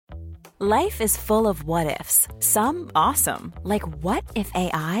Life is full of what-ifs. Some awesome, like what if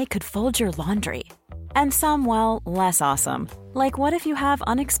AI could fold your laundry? And some, well, less awesome, like what if you have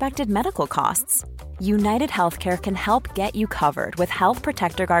unexpected medical costs? United Healthcare can help get you covered with Health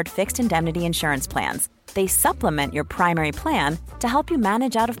Protector Guard fixed indemnity insurance plans. They supplement your primary plan to help you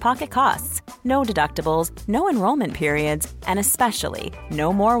manage out-of-pocket costs. No deductibles, no enrollment periods, and especially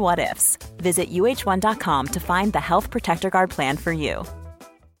no more what-ifs. Visit uh1.com to find the Health Protector Guard plan for you.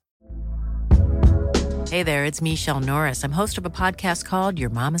 Hey there, it's Michelle Norris. I'm host of a podcast called Your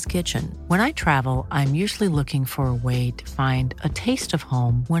Mama's Kitchen. When I travel, I'm usually looking for a way to find a taste of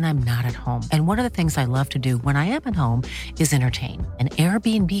home when I'm not at home. And one of the things I love to do when I am at home is entertain. And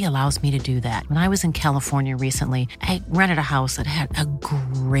Airbnb allows me to do that. When I was in California recently, I rented a house that had a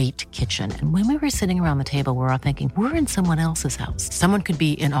great kitchen. And when we were sitting around the table, we're all thinking, we're in someone else's house. Someone could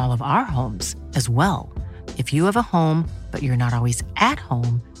be in all of our homes as well. If you have a home, but you're not always at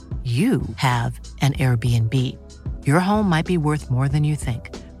home, you have an Airbnb. Your home might be worth more than you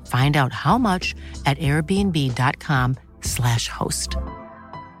think. Find out how much at airbnb.com/host.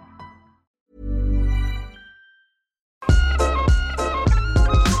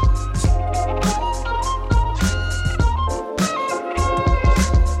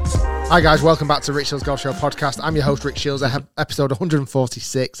 Hi guys, welcome back to Rich Shields Golf Show podcast. I'm your host Rich Shields. I have episode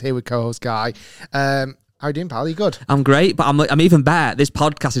 146 here with co-host Guy. How you doing, pal? You good? I'm great, but I'm even better. This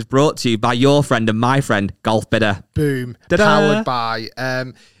podcast is brought to you by your friend and my friend, Golf Bidder. Boom. Ta-da. Powered by.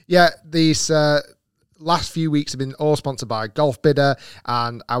 These last few weeks have been all sponsored by Golf Bidder,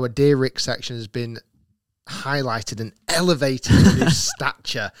 and our Dear Rick section has been highlighted and elevated to new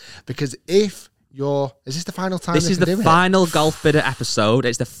stature. Because if is this the final time? This is the final Golf Bidder episode.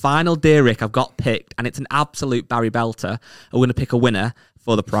 It's the final Dear Rick I've got picked, and it's an absolute Barry Belter. We're going to pick a winner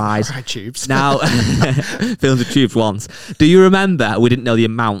for the prize. Right, tubes. Now, filmed with tubes once. Do you remember we didn't know the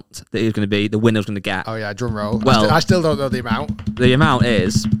amount that it was going to be, the winner was going to get? Oh yeah, drum roll. Well, I still don't know the amount. The amount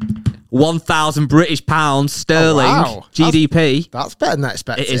is 1,000 British pounds sterling, wow. GDP. That's better than I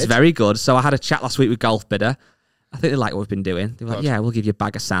expected. It is very good. So I had a chat last week with Golf Bidder. I think they like what we've been doing. They were like, yeah, we'll give you a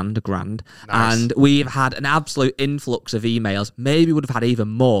bag of sand, $1,000. Nice. And we've had an absolute influx of emails. Maybe would have had even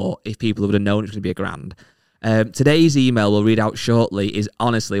more if people would have known it was going to be $1,000. Today's email we'll read out shortly is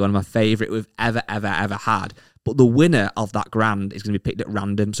honestly one of my favourite we've ever had. But the winner of that $1,000 is going to be picked at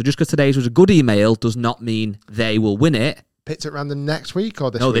random. So just because today's was a good email does not mean they will win it. Picked at random next week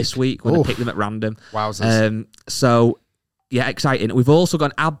or this week? No, this week. We're going to pick them at random. Wowzers. So, yeah, exciting. We've also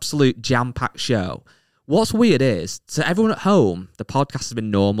got an absolute jam-packed show. What's weird is, to everyone at home, the podcast has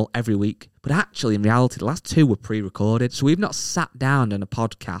been normal every week. But actually, in reality, the last two were pre-recorded. So we've not sat down on a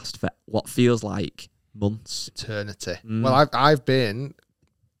podcast for what feels like months. Eternity. Well, I've been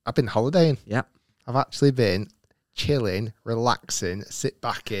holidaying. Yeah. I've actually been chilling, relaxing, sit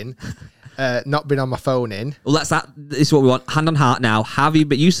back in, not been on my phone in. Well, this is what we want. Hand on heart now.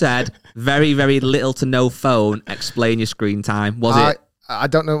 But you said very, very little to no phone. Explain your screen time. I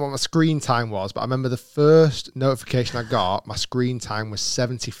don't know what my screen time was, but I remember the first notification I got, my screen time was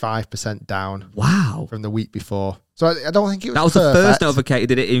 75% down. Wow. From the week before. So I don't think it was That was perfect. the first notification.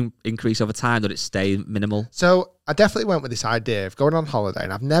 Did it increase over time? Did it stay minimal? So I definitely went with this idea of going on holiday,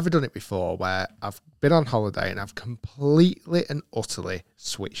 and I've never done it before, where I've been on holiday and I've completely and utterly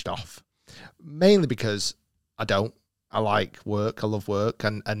switched off. Mainly because I like work, I love work,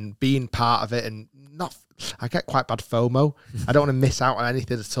 and being part of it, and I get quite bad FOMO. I don't want to miss out on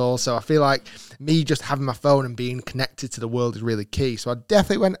anything at all. So I feel like me just having my phone and being connected to the world is really key. So I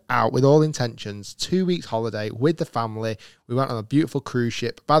definitely went out with all intentions, 2 weeks holiday with the family. We went on a beautiful cruise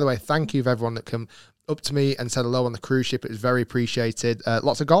ship. By the way, thank you for everyone that came up to me and said hello on the cruise ship. It was very appreciated.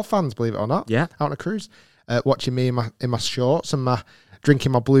 Lots of golf fans, believe it or not. Yeah. Out on a cruise. Watching me in my shorts and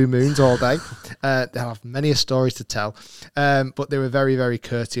drinking my Blue Moons all day. They'll have many stories to tell. But they were very, very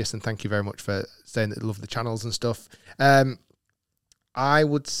courteous, and thank you very much for saying that they love the channels and stuff. I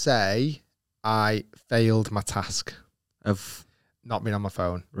would say I failed my task Of not being on my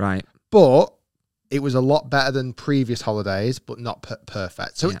phone. Right. But it was a lot better than previous holidays, but not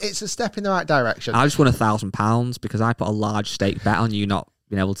perfect. So it's a step in the right direction. I just won £1,000 because I put a large stake bet on you not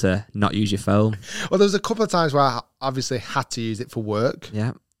being able to not use your phone. Well, there was a couple of times where I obviously had to use it for work.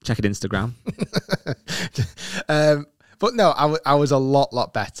 Yeah. Check it Instagram. But no, I was a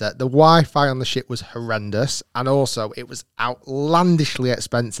lot better. The Wi-Fi on the ship was horrendous, and also it was outlandishly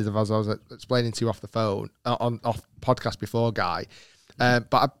expensive, as I was explaining to you off the phone, off podcast before, Guy.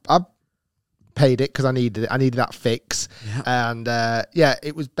 But I paid it because I needed it. I needed that fix. Yeah. And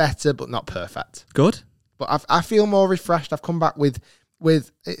it was better, but not perfect. Good. But I feel more refreshed. I've come back with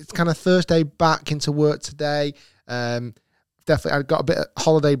it's kind of Thursday back into work today. definitely, I've got a bit of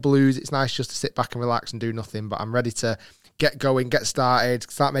holiday blues. It's nice just to sit back and relax and do nothing, but I'm ready to get going, get started,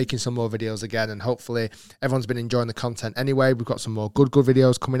 start making some more videos again, and hopefully everyone's been enjoying the content anyway. We've got some more good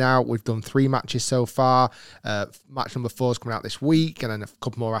videos coming out. We've done 3 matches so far. Match number 4 is coming out this week, and then a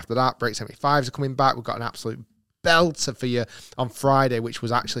couple more after that. Break 75s are coming back. We've got an absolute belter for you on Friday, which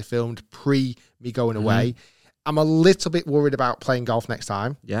was actually filmed pre me going away. I'm a little bit worried about playing golf next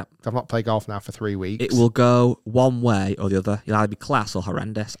time. Yeah. I've not played golf now for 3 weeks. It will go one way or the other. You'll either be class or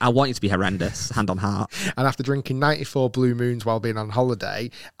horrendous. I want you to be horrendous, hand on heart. And after drinking 94 Blue Moons while being on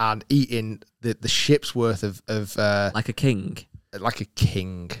holiday and eating the ship's worth of like a king. Like a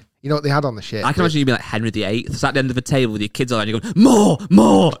king. You know what they had on the ship? I can imagine you being like Henry VIII, sat at the end of the table with your kids on and you're going,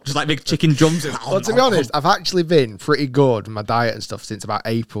 more! Just like big chicken drums. Well, to be honest, I've actually been pretty good with my diet and stuff since about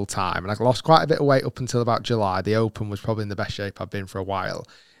April time. And I've lost quite a bit of weight up until about July. The Open was probably in the best shape I've been for a while.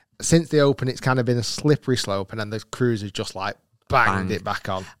 Since the Open, it's kind of been a slippery slope. And then the cruise has just like banged it back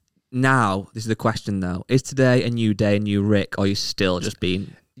on. Now, this is the question though. Is today a new day, a new Rick, or are you still just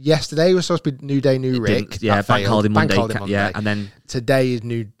being... Yesterday was supposed to be new day, new Rick. Yeah, bank holiday Monday. Yeah, and then today is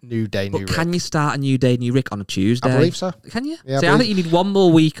new day, new Rick. Can you start a new day, new Rick on a Tuesday? I believe so. Can you? Yeah, I think you need one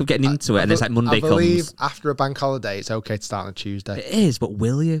more week of getting into it, and it's like Monday comes. I believe after a bank holiday, it's okay to start on a Tuesday. It is, but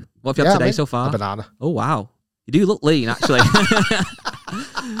will you? What have you had today so far? A banana. Oh wow, you do look lean, actually.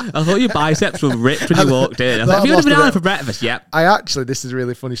 I thought your biceps were ripped when you walked in. I thought, have you had a banana for breakfast? Yep. This is a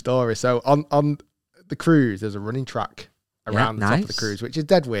really funny story. So on the cruise, there's a running track around the top of the cruise, which is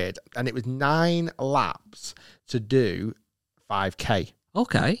dead weird. And it was 9 laps to do 5K.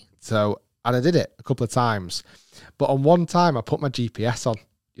 Okay. So, and I did it a couple of times. But on one time, I put my GPS on.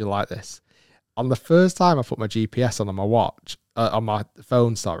 You'll like this. On the first time I put my GPS on my watch, on my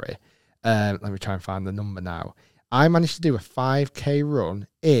phone, sorry. Let me try and find the number now. I managed to do a 5K run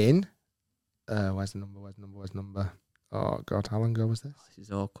in... Where's the number? Oh, God, how long ago was this? This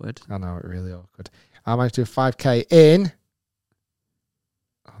is awkward. I know, it's really awkward. I managed to do a 5K in...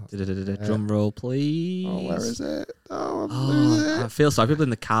 Drum roll, please. Oh, where is it? Oh, I feel sorry. People in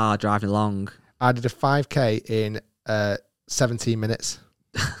the car driving along. I did a 5K in 17 minutes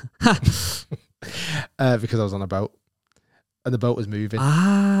because I was on a boat, and the boat was moving.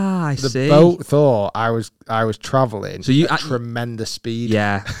 I see. The boat thought I was traveling at tremendous speed.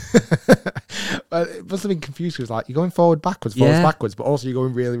 Yeah. But it must have been confused. It was like, you're going forward, backwards, but also you're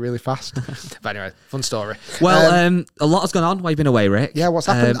going really, really fast. But anyway, fun story. Well, a lot has gone on while you've been away, Rick. Yeah, what's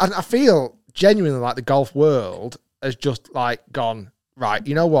happened? I feel genuinely like the golf world has just like gone, right,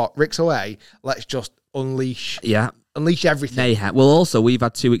 you know what? Rick's away. Let's just unleash. Yeah. Unleash everything. Mayhem. Well, also, we've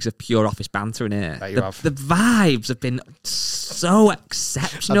had 2 weeks of pure office banter in here. Bet you have. The vibes have been so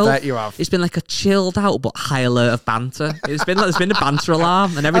exceptional. I bet you have. It's been like a chilled out but high alert of banter. It's been like there's been a banter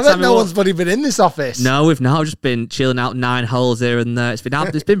alarm, and every I time bet no one's bloody been in this office. No, we've not. We've just been chilling out 9 holes here and there. It's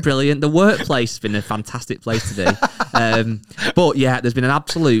been brilliant. The workplace has been a fantastic place to be. But yeah, there's been an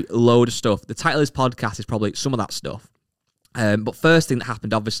absolute load of stuff. The title of this podcast is probably some of that stuff. But first thing that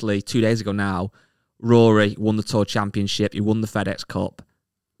happened, obviously, 2 days ago now. Rory won the Tour Championship. He won the FedEx Cup.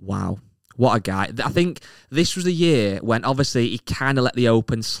 Wow. What a guy. I think this was the year when obviously he kind of let the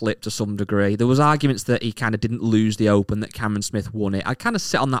Open slip to some degree. There was arguments that he kind of didn't lose the Open, that Cameron Smith won it. I kind of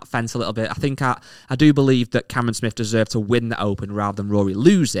sit on that fence a little bit. I think I do believe that Cameron Smith deserved to win the Open rather than Rory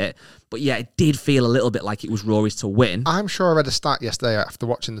lose it. But yeah, it did feel a little bit like it was Rory's to win. I'm sure I read a stat yesterday after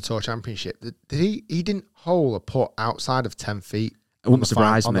watching the Tour Championship that he didn't hole a putt outside of 10 feet. It wouldn't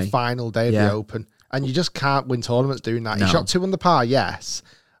surprise me. On the final day of the Open. And you just can't win tournaments doing that. No. He shot 2 under par, yes.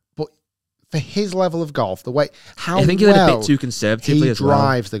 But for his level of golf, the way I think he went a bit too conservatively as well. He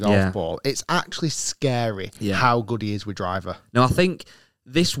drives the golf ball. It's actually scary how good he is with driver. No, I think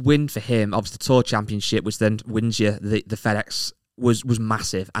this win for him, obviously the Tour Championship, which then wins you the FedEx, was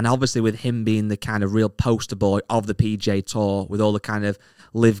massive. And obviously with him being the kind of real poster boy of the PGA Tour, with all the kind of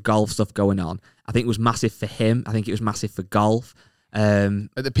live golf stuff going on, I think it was massive for him. I think it was massive for golf. The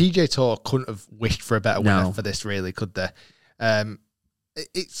PGA Tour couldn't have wished for a better winner for this, really, could they?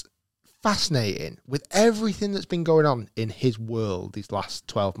 It's fascinating with everything that's been going on in his world these last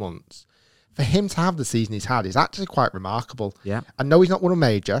 12 months. For him to have the season he's had is actually quite remarkable. Yeah. I know he's not won a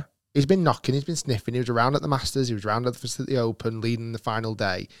major. He's been knocking, he's been sniffing. He was around at the Masters, he was around at the Open, leading the final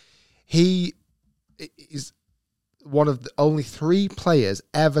day. He is one of the only 3 players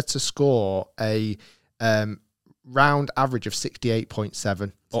ever to score a round average of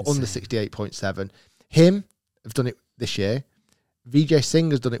 68.7 or under 68.7. Him have done it this year. Vijay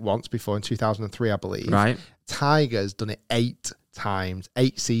Singh has done it once before in 2003, I believe. Right. Tiger's done it 8 times.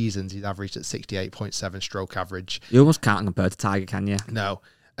 8 seasons he's averaged at 68.7 stroke average. You almost can't compare to Tiger, can you? No.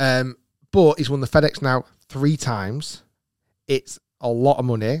 But he's won the FedEx now 3 times It's a lot of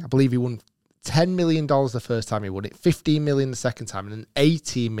money. I believe he won $10 million the first time he won it, $15 million the second time, and then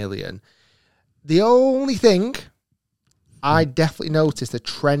 $18 million. The only thing I definitely noticed a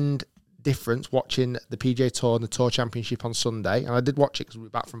trend difference watching the PGA Tour and the Tour Championship on Sunday, and I did watch it because we were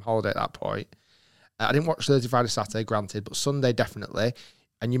back from holiday at that point. I didn't watch Thursday, Friday, Saturday, granted, but Sunday definitely,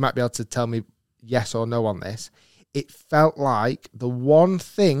 and you might be able to tell me yes or no on this. It felt like the one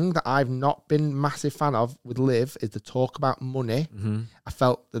thing that I've not been massive fan of with LIV is the talk about money. Mm-hmm. I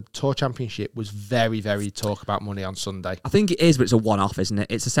felt the Tour Championship was very, very talk about money on Sunday. I think it is, but it's a one-off, isn't it?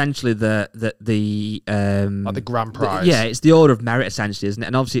 It's essentially the like the grand prize. It's the order of merit, essentially, isn't it?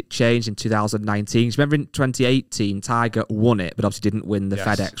 And obviously it changed in 2019. Remember in 2018, Tiger won it, but obviously didn't win the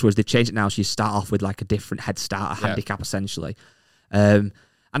FedEx, whereas they've changed it now, so you start off with like a different head start, a handicap, essentially.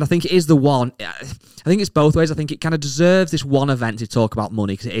 And I think it is the one. I think it's both ways. I think it kind of deserves this one event to talk about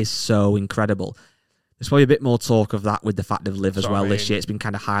money because it is so incredible. There's probably a bit more talk of that with the fact of LIV as well this year. It's been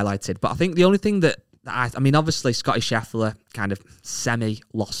kind of highlighted. But I think the only thing that I mean, obviously, Scotty Scheffler kind of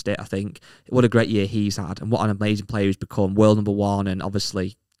lost it, I think. What a great year he's had and what an amazing player he's become. World number one and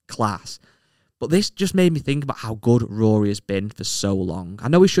obviously class. But this just made me think about how good Rory has been for so long. I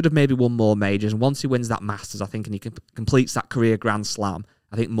know he should have maybe won more majors. And once he wins that Masters, I think, and he completes that career Grand Slam,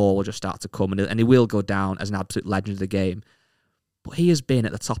 I think more will just start to come, and he will go down as an absolute legend of the game. But he has been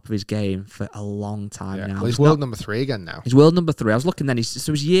at the top of his game for a long time now. Well, he's world number 3 again now. He's world number 3. I was looking then,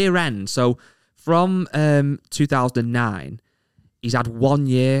 so his year end. So from 2009, he's had 1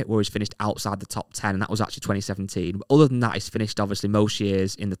 year where he's finished outside the top 10, and that was actually 2017. But other than that, he's finished, obviously, most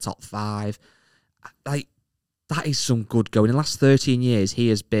years in the top 5. Like, that is some good going. In the last 13 years, he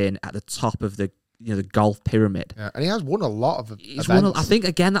has been at the top of the golf pyramid. Yeah, and he has won a lot of events. I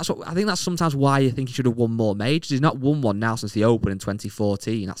think that's sometimes why you think he should have won more majors. He's not won one now since the Open in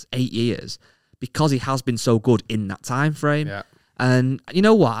 2014. That's 8 years because he has been so good in that time frame. Yeah. And you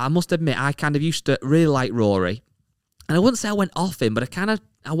know what? I must admit, I kind of used to really like Rory, and I wouldn't say I went off him, but I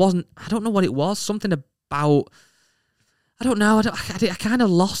don't know what it was. Something about. I don't know. I kind of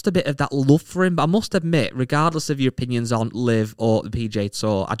lost a bit of that love for him, but I must admit, regardless of your opinions on LIV or the PGA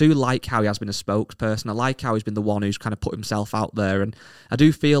Tour, I do like how he has been a spokesperson. I like how he's been the one who's kind of put himself out there, and I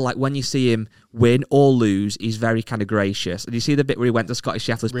do feel like when you see him win or lose, he's very kind of gracious. And you see the bit where he went to Scotty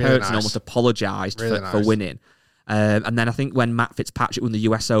Scheffler's parents and almost apologised for winning. And then I think when Matt Fitzpatrick won the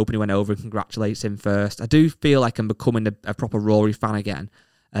US Open, he went over and congratulates him first. I do feel like I'm becoming a proper Rory fan again.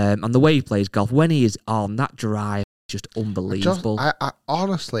 And the way he plays golf, when he is on that drive, just unbelievable. I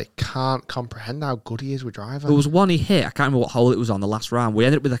honestly can't comprehend how good he is with driver. There was one he hit, I can't remember what hole it was on the last round. We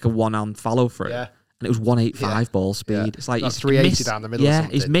ended up with like a one-arm follow through. Yeah. And it was 185 ball speed. Yeah. It's like he's 380 down the middle. Yeah,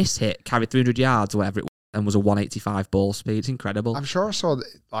 his miss hit carried 300 yards or whatever it was, and was a 185 ball speed. It's incredible. I'm sure I saw that,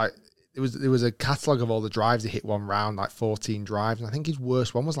 like there was a catalogue of all the drives he hit one round, like 14 drives, and I think his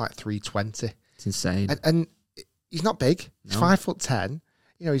worst one was like 320. It's insane. And he's not big. He's 5'10".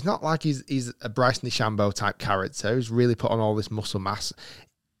 You know, he's not like he's a Bryson DeChambeau type character who's really put on all this muscle mass.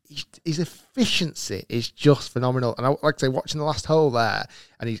 His efficiency is just phenomenal. And I like to say, watching the last hole there,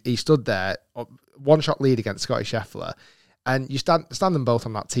 and he stood there, one shot lead against Scotty Scheffler, and you stand them both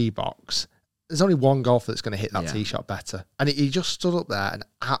on that tee box. There's only one golfer that's going to hit that tee shot better. And he just stood up there and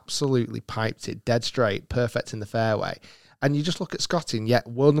absolutely piped it dead straight, perfect in the fairway. And you just look at Scotty, and yet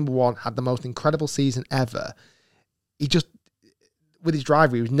world number 1 had the most incredible season ever. He just, with his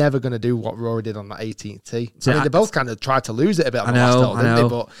driver, he was never going to do what Rory did on that 18th tee. So, I mean, they both kind of tried to lose it a bit on the last hole, didn't they?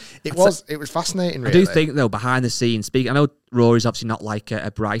 But it was fascinating, really. I do think, though, behind the scenes, I know Rory's obviously not like a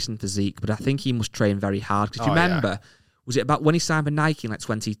Bryson physique, but I think he must train very hard. Because if you remember, was it about when he signed with Nike in like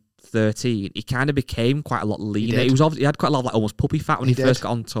 2013, he kind of became quite a lot leaner. He had quite a lot of like almost puppy fat when he first got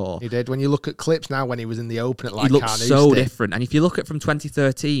on tour. He did. When you look at clips now when he was in the Open at like he looks so different. And if you look at from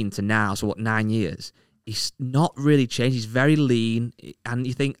 2013 to now, so 9 years, he's not really changed. He's very lean, and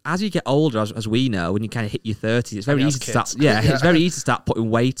you think as you get older, as we know, when you kind of hit your 30s, it's very easy to start. It's very easy to start putting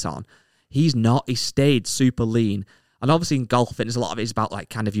weight on. He's not. He stayed super lean, and obviously in golf fitness, a lot of it is about like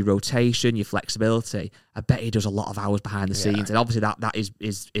kind of your rotation, your flexibility. I bet he does a lot of hours behind the scenes, and obviously that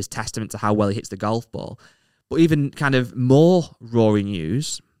is testament to how well he hits the golf ball. But even kind of more Rory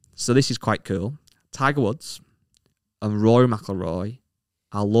news. So this is quite cool. Tiger Woods and Rory McIlroy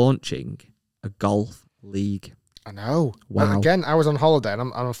are launching a golf league. I know. Wow. And again, I was on holiday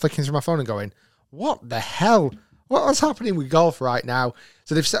and I'm flicking through my phone and going, what the hell? What's happening with golf right now?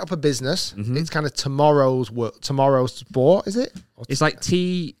 So they've set up a business. Mm-hmm. It's kind of tomorrow's sport, is it? It's like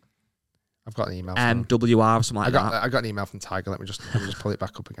I've got an email. MWR or something like that. I got an email from Tiger. Let me just pull it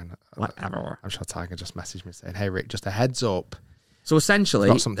back up again. Whatever. I'm sure Tiger just messaged me saying, hey, Rick, just a heads up. So essentially,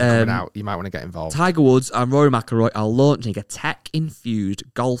 got something coming out, you might want to get involved. Tiger Woods and Rory McIlroy are launching a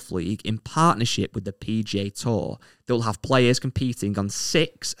tech-infused golf league in partnership with the PGA Tour. They will have players competing on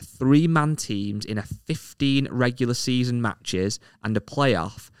 6 three-man teams in a 15 regular season matches and a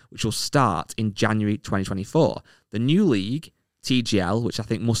playoff, which will start in January 2024. The new league, TGL, which I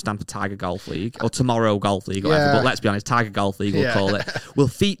think must stand for Tiger Golf League, or Tomorrow Golf League, or whatever, but let's be honest, Tiger Golf League we'll call it, will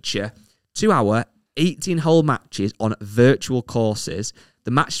feature 2-hour 18-hole matches on virtual courses.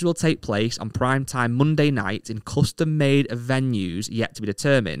 The matches will take place on primetime Monday nights in custom-made venues yet to be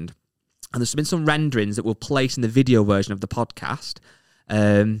determined. And there's been some renderings that we'll place in the video version of the podcast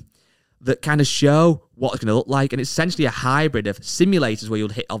that kind of show what it's going to look like. And it's essentially a hybrid of simulators where you'll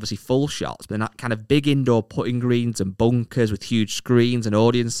hit, obviously, full shots, but then that kind of big indoor putting greens and bunkers with huge screens and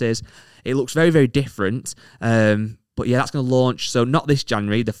audiences. It looks very, very different. But yeah, that's going to launch. So not this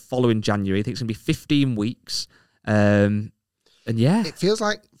January, the following January. I think it's going to be 15 weeks. And yeah. It feels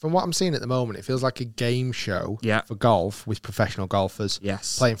like, from what I'm seeing at the moment, it feels like a game show for golf with professional golfers.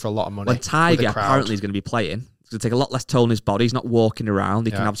 Yes. Playing for a lot of money. When Tiger apparently is going to be playing, it's going to take a lot less toll on his body. He's not walking around.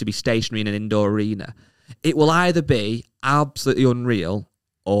 He can obviously be stationary in an indoor arena. It will either be absolutely unreal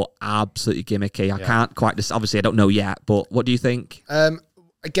or absolutely gimmicky. I can't quite, obviously I don't know yet, but what do you think?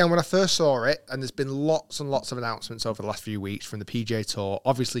 Again, when I first saw it, and there's been lots and lots of announcements over the last few weeks from the PGA Tour,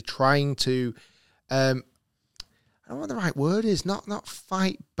 obviously trying to, I don't know what the right word is, not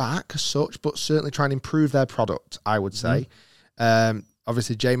fight back as such, but certainly try and improve their product, I would say.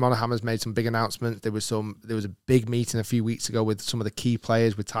 Obviously, Jay Monahan has made some big announcements. There was a big meeting a few weeks ago with some of the key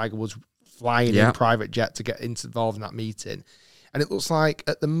players, with Tiger Woods flying in private jet to get involved in that meeting. And it looks like,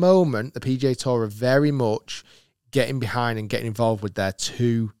 at the moment, the PGA Tour are very much getting behind and getting involved with their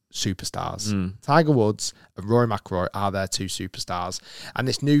 2 superstars. Tiger Woods and Rory McIlroy are their 2 superstars. And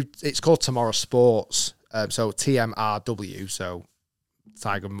it's called Tomorrow Sports, so TMRW, so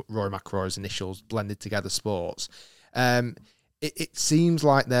Tiger, Rory McIlroy's initials blended together, sports. It seems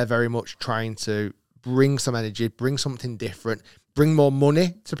like they're very much trying to bring some energy, bring something different, bring more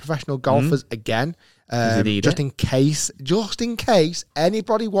money to professional golfers again. Just in case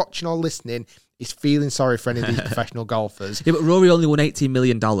anybody watching or listening is feeling sorry for any of these professional golfers. Yeah, but Rory only won $18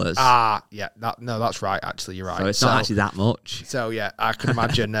 million. Yeah, that's right. Actually, you're right. So it's not actually that much. So yeah, I can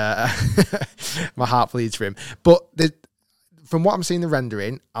imagine my heart bleeds for him. But from what I'm seeing the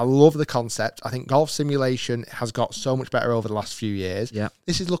rendering, I love the concept. I think golf simulation has got so much better over the last few years. Yeah.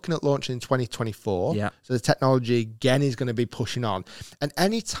 This is looking at launching in 2024. Yeah. So the technology again is going to be pushing on. And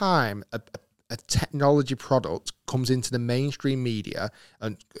any time a technology product comes into the mainstream media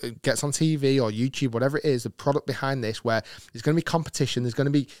and gets on TV or YouTube, whatever it is, the product behind this, where there's going to be competition, there's going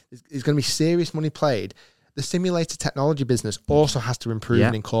to be serious money played, the simulator technology business also has to improve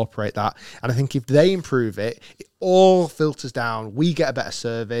and incorporate that. And I think if they improve it, it all filters down. We get a better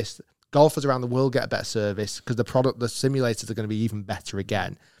service. Golfers around the world get a better service because the simulators are going to be even better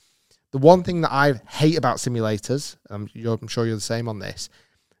again. The one thing that I hate about simulators, I'm sure you're the same on this,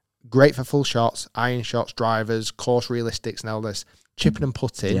 great for full shots, iron shots, drivers, course realistics and all this. Chipping and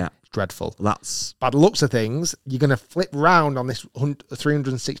putting, it's dreadful. That's by the looks of things. You're going to flip round on this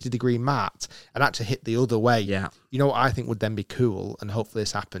 360-degree mat and actually hit the other way. Yeah. You know what I think would then be cool, and hopefully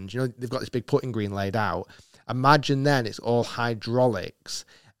this happens. You know, they've got this big putting green laid out. Imagine then it's all hydraulics,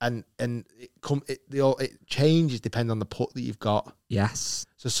 and it changes depending on the putt that you've got. Yes.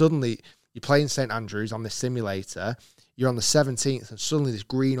 So suddenly you're playing St Andrews on this simulator. You're on the 17th, and suddenly this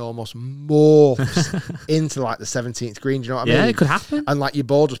green almost morphs into like the 17th green. Do you know what I mean? Yeah, it could happen. And like your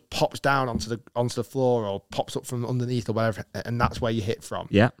ball just pops down onto the floor or pops up from underneath or whatever, and that's where you hit from.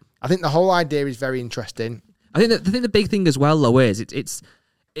 Yeah, I think the whole idea is very interesting. I think the big thing as well, though, is it's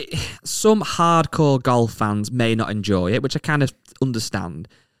some hardcore golf fans may not enjoy it, which I kind of understand.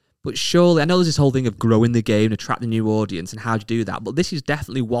 But surely, I know there's this whole thing of growing the game, attracting a new audience, and how do you do that? But this is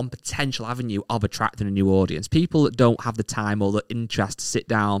definitely one potential avenue of attracting a new audience. People that don't have the time or the interest to sit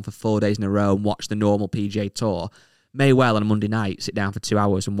down for 4 days in a row and watch the normal PGA Tour may well on a Monday night sit down for 2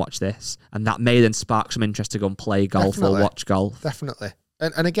 hours and watch this. And that may then spark some interest to go and play golf or watch golf. Definitely.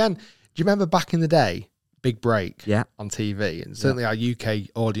 And again, do you remember back in the day, Big Break on TV? And certainly our UK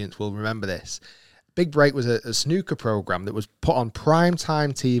audience will remember this. Big Break was a snooker program that was put on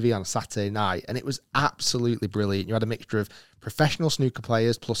primetime TV on a Saturday night, and it was absolutely brilliant. You had a mixture of professional snooker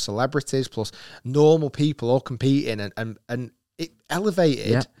players plus celebrities plus normal people all competing, and it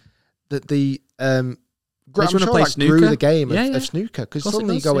elevated the I'm sure that grew the game of snooker, because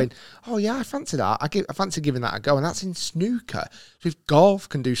suddenly you're going, oh yeah, I fancy that. I fancy giving that a go, and that's in snooker. So if golf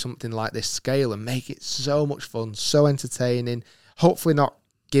can do something like this scale and make it so much fun, so entertaining, hopefully not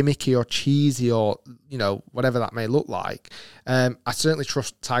gimmicky or cheesy or, you know, whatever that may look like. I certainly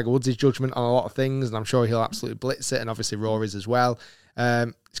trust Tiger Woods' judgment on a lot of things, and I'm sure he'll absolutely blitz it, and obviously Rory's as well.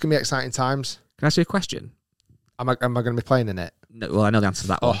 It's going to be exciting times. Can I ask you a question? Am I going to be playing in it? No, well, I know the answer to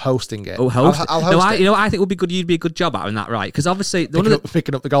that Or one. hosting it? Oh, host. I'll host it. You know what I think would be good? You'd be a good job at in that, right? Because obviously,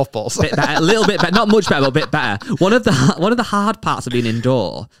 Picking up the golf balls. bit better, a little bit better, not much better, but a bit better. One of the hard parts of being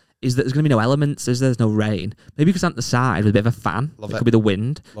indoor is that there's going to be no elements. There's no rain. Maybe you could stand at the side with a bit of a fan. Love it it. could be the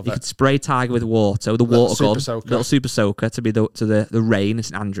wind. Love you it. could spray Tiger with water, with a Little water super gun, soaker. little super soaker to be the rain in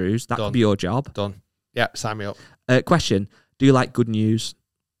St Andrews. That Done. could be your job. Done. Yeah, sign me up. Question: do you like good news?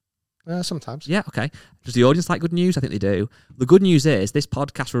 Sometimes. Yeah, okay. Does the audience like good news? I think they do. The good news is this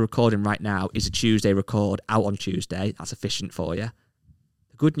podcast we're recording right now is a Tuesday record, out on Tuesday. That's efficient for you.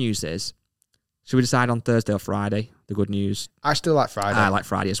 The good news is, should we decide on Thursday or Friday? The good news. I still like Friday. I like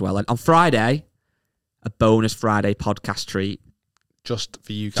Friday as well. And on Friday, a bonus Friday podcast treat. Just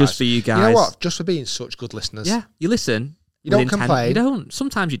for you guys. Just for you guys. You know what? Just for being such good listeners. Yeah, you listen. You don't with intent. complain. You don't.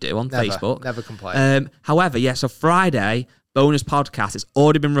 Sometimes you do on Never, Facebook. Never complain. However, yeah, so Friday, bonus podcast. It's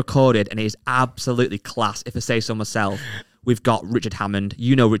already been recorded and it is absolutely class, if I say so myself. We've got Richard Hammond.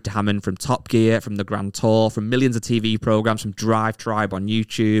 You know Richard Hammond from Top Gear, from the Grand Tour, from millions of TV programs, from Drive Tribe on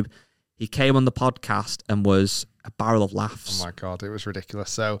YouTube. He came on the podcast and was a barrel of laughs. Oh my God, it was ridiculous.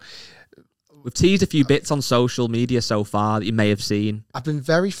 So we've teased a few bits on social media so far that you may have seen. I've been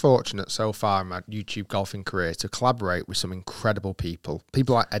very fortunate so far in my YouTube golfing career to collaborate with some incredible people.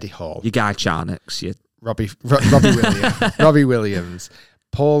 People like Eddie Hall, Your Guy Charnock's, Robbie Williams, Robbie Williams,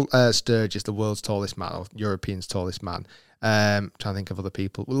 Paul Sturgis, the world's tallest man, or European's tallest man. Trying to think of other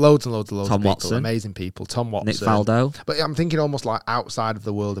people. Loads and loads Tom of people. Watson. Amazing people. Tom Watson. Nick Faldo. But I'm thinking almost like outside of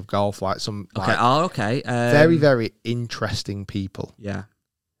the world of golf, like some Okay. like Okay. very, very interesting people. Yeah.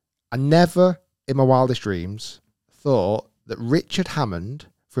 I never, in my wildest dreams, thought that Richard Hammond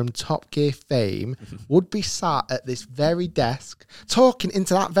from Top Gear fame would be sat at this very desk talking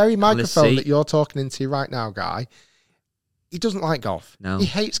into that very microphone that you're talking into right now, Guy. He doesn't like golf. No. He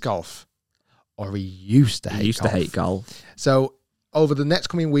hates golf. Or he used to hate golf. So over the next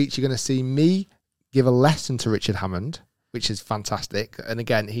coming weeks, you're going to see me give a lesson to Richard Hammond, which is fantastic. And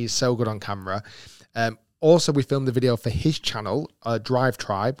again, he's so good on camera. Also, we filmed a video for his channel, Drive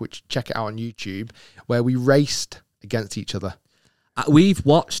Tribe, which check it out on YouTube, where we raced against each other. We've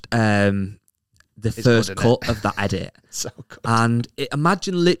watched the It's first good, cut of that edit. So good. And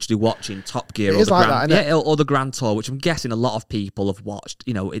imagine literally watching Top Gear It or is the, like Grand, that, isn't it? or the Grand Tour, which I'm guessing a lot of people have watched.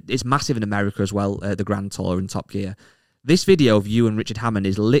 You know, it's massive in America as well, the Grand Tour and Top Gear. This video of you and Richard Hammond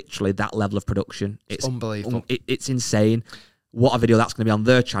is literally that level of production. It's unbelievable. It's insane. What a video that's going to be on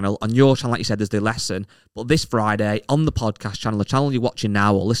their channel. On your channel, like you said, there's the lesson. But this Friday, on the podcast channel, the channel you're watching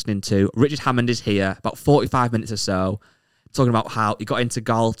now or listening to, Richard Hammond is here, about 45 minutes or so, talking about how he got into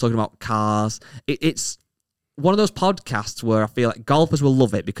golf, talking about cars. It's one of those podcasts where I feel like golfers will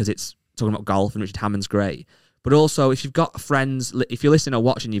love it because it's talking about golf and Richard Hammond's great. But also, if you've got friends, if you're listening or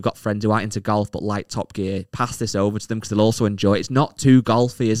watching, you've got friends who aren't into golf but like Top Gear, pass this over to them because they'll also enjoy it. It's not too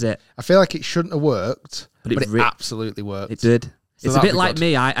golfy, is it? I feel like it shouldn't have worked, but it re- absolutely worked. It did. So It's a that'd bit be like good.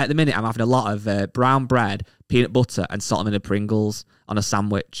 me. At the minute, I'm having a lot of brown bread, peanut butter, and salt and Pringles on a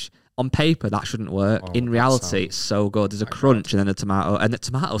sandwich. On paper, that shouldn't work. Oh, In that reality, sounds- it's so good. There's a crunch and then the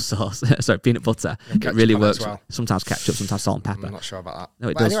tomato sauce. Sorry, peanut butter. It ketchup really on it as works. well. Sometimes ketchup, sometimes salt and pepper. I'm not sure about that. No,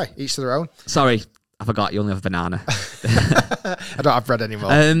 it but does. anyway, each to their own. Sorry, I forgot. You only have a banana. I don't have bread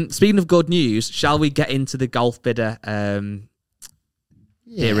anymore. Speaking of good news, shall we get into the golf bidder? Dear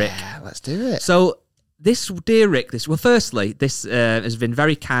Rick. Let's do it. So this, dear Rick, firstly, this has been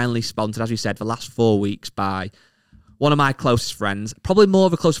very kindly sponsored, as we said, for the last 4 weeks by one of my closest friends. Probably more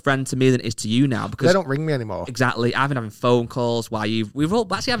of a close friend to me than it is to you now. Because They don't ring me anymore. Exactly. I've been having phone calls while we've all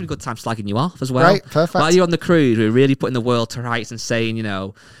actually having a good time slagging you off as well. Right, perfect. While you're on the cruise, we're really putting the world to rights and saying, you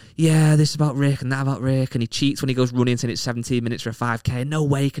know, yeah, this is about Rick and that about Rick, and he cheats when he goes running saying it's 17 minutes for a 5K. No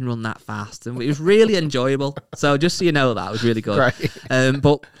way he can run that fast. And it was really enjoyable. So just so you know, that was really good. Right.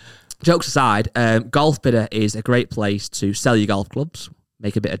 But jokes aside, Golf Bidder is a great place to sell your golf clubs,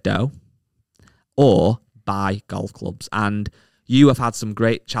 make a bit of dough, or buy golf clubs. And you have had some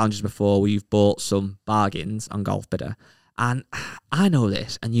great challenges before where you've bought some bargains on Golf Bidder. And I know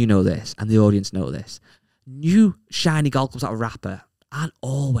this, and you know this, and the audience know this. New shiny golf clubs out of wrapper aren't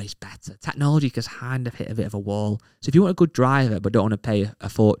always better. Technology can kind of hit a bit of a wall. So if you want a good driver but don't want to pay a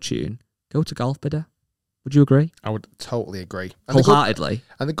fortune, go to Golf Bidder. Would you agree? I would totally agree. Wholeheartedly.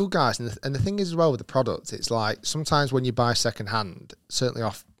 And the good guys, and the thing is as well with the products, it's like sometimes when you buy second hand, certainly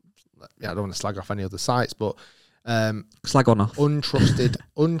off, I don't want to slag off any other sites, but Slag on off.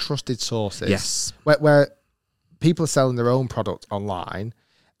 untrusted sources. Yes. Where people are selling their own product online,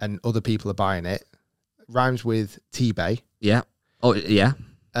 and other people are buying it. Rhymes with T-Bay. Yeah. Oh, yeah.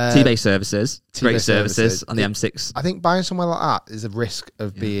 T-Bay services. T-Bay Great services on the M6. I think buying somewhere like that is a risk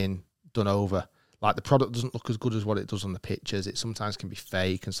of being done over. Like the product doesn't look as good as what it does on the pictures. It sometimes can be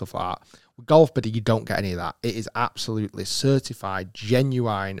fake and stuff like that. With Golf Buddy, you don't get any of that. It is absolutely certified,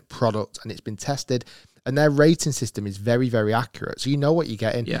 genuine product, and it's been tested. And their rating system is very, very accurate. So you know what you're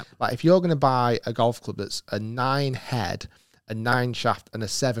getting. Yeah. Like if you're going to buy a golf club that's a 9 head, a 9 shaft, and a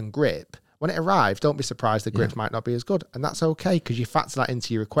 7 grip, when it arrives, don't be surprised the grips might not be as good. And that's okay, because you factor that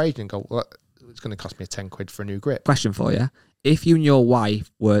into your equation and go, well, it's going to cost me £10 for a new grip. Question for you. If you and your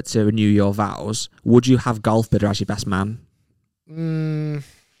wife were to renew your vows, would you have Golf Bidder as your best man? An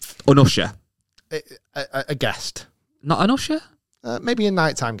usher? A guest. Not an usher? Maybe a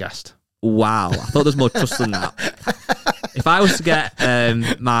nighttime guest. Wow. I thought there's more trust than that. If I was to get I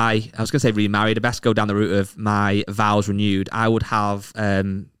was going to say remarried, I'd best go down the route of my vows renewed. I would have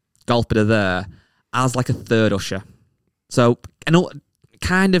Golf Bidder there as like a third usher. So, I know,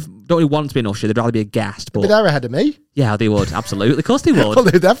 kind of don't really want to be an usher. They'd rather be a guest. But They'd be there ahead of me. Yeah, they would. Absolutely. Of course they would. Well,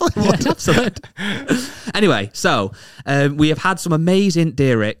 they definitely would. Yeah, absolutely. Anyway, so we have had some amazing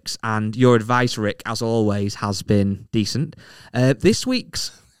Dear Ricks, and your advice, Rick, as always, has been decent. This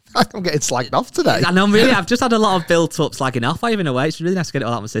week's... I'm getting slagged off today. I know, really. I've just had a lot of built-up slagging off in a way. It's really nice to get it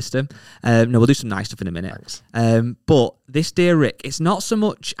all out of my system. No, we'll do some nice stuff in a minute. Thanks. But this Dear Rick, it's not so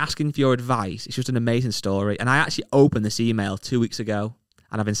much asking for your advice. It's just an amazing story. And I actually opened this email 2 weeks ago,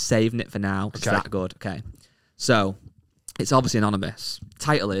 and I've been saving it for now. It's that good. Okay. So, it's obviously anonymous.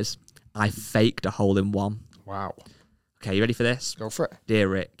 Title is, I faked a hole-in-one. Wow. Okay, you ready for this? Go for it. Dear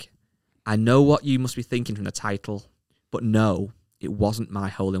Rick, I know what you must be thinking from the title, but no, it wasn't my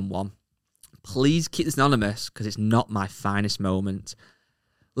hole-in-one. Please keep this anonymous, because it's not my finest moment.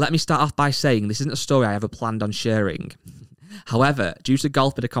 Let me start off by saying this isn't a story I ever planned on sharing. However, due to the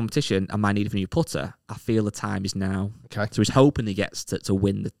Golf Bidder competition and my need of a new putter, I feel the time is now. Okay. So he's hoping he gets to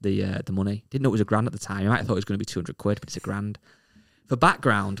win the money. Didn't know it was £1,000 at the time. He might have thought it was going to be £200, but it's £1,000. For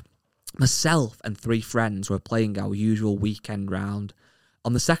background, myself and 3 friends were playing our usual weekend round.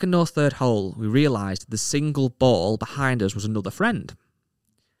 On the second or third hole, we realised the single ball behind us was another friend.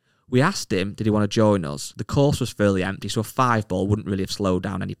 We asked him, did he want to join us? The course was fairly empty, so a 5-ball wouldn't really have slowed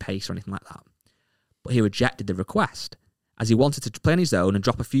down any pace or anything like that. But he rejected the request, as he wanted to play on his own and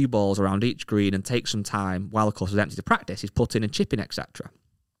drop a few balls around each green and take some time while the course was empty to practice his putting and chipping, etc.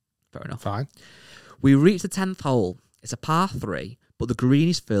 Fair enough. Fine. We reached the 10th hole. It's a par 3, but the green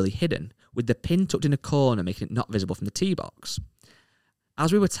is fairly hidden, with the pin tucked in a corner, making it not visible from the tee box.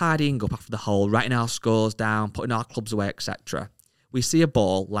 As we were tidying up after the hole, writing our scores down, putting our clubs away, etc., we see a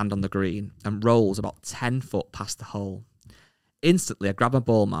ball land on the green and rolls about 10 foot past the hole. Instantly, I grab a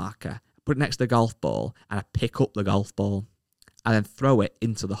ball marker, put it next to the golf ball, and I pick up the golf ball. I then throw it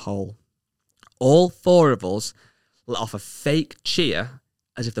into the hole. All 4 of us let off a fake cheer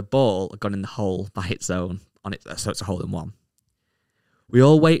as if the ball had gone in the hole by its own, so it's a hole-in-one. We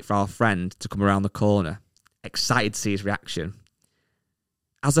all wait for our friend to come around the corner, excited to see his reaction.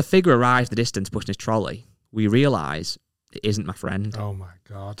 As the figure arrives the distance pushing his trolley, we realise it isn't my friend. Oh my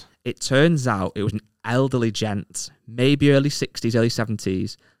God. It turns out it was an elderly gent, maybe early 60s, early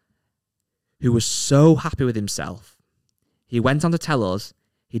 70s, who was so happy with himself. He went on to tell us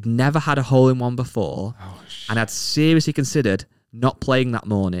he'd never had a hole-in-one before and had seriously considered not playing that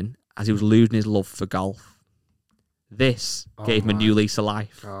morning as he was losing his love for golf. This gave him a new lease of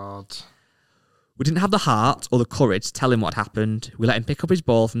life. God. We didn't have the heart or the courage to tell him what happened. We let him pick up his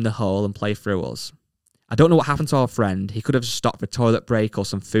ball from the hole and play through us. I don't know what happened to our friend. He could have stopped for a toilet break or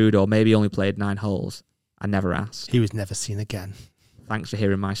some food, or maybe only played 9 holes. I never asked. He was never seen again. Thanks for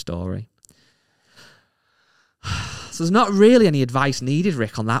hearing my story. So there's not really any advice needed,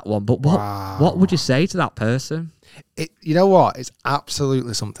 Rick, on that one. But what would you say to that person? You know what? It's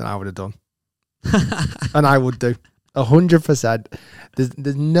absolutely something I would have done. And I would do. 100%.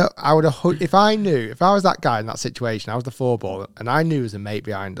 There's no, I would have, if I was that guy in that situation, I was the 4-ball, and I knew there was a mate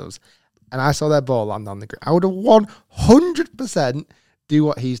behind us, and I saw their ball land on the green, I would have 100% do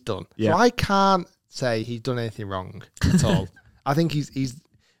what he's done. Yeah. So I can't say he's done anything wrong at all. I think he's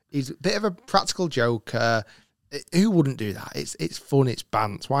a bit of a practical joker. Who wouldn't do that? It's fun, it's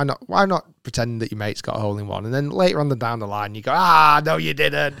bants. Why not pretend that your mate's got a hole-in-one, and then later on down the line you go, no you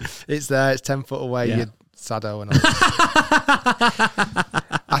didn't. It's there, it's 10 foot away, you sado and all that.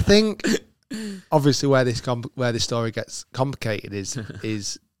 I think obviously where this story gets complicated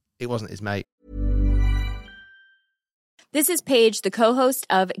is it wasn't his mate. This is Paige, the co-host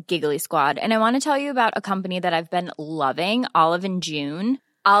of Giggly Squad, and I want to tell you about a company that I've been loving, Olive & June.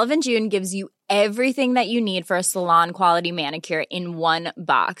 Olive & June gives you everything that you need for a salon quality manicure in one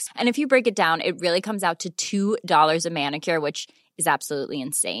box. And if you break it down, it really comes out to $2 a manicure, which is absolutely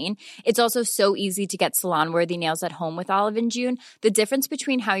insane. It's also so easy to get salon-worthy nails at home with Olive & June. The difference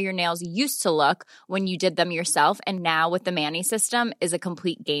between how your nails used to look when you did them yourself and now with the Mani system is a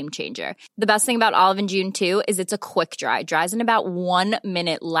complete game changer. The best thing about Olive & June, too, is it's a quick dry. Dries in about 1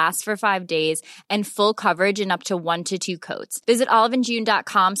 minute, lasts for 5 days, and full coverage in up to 1 to 2 coats. Visit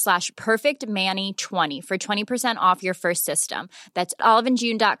oliveandjune.com/perfectmani20 for 20% off your first system. That's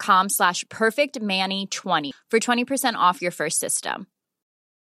oliveandjune.com/perfectmani20 for 20% off your first system.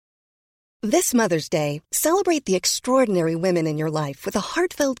 This Mother's Day, celebrate the extraordinary women in your life with a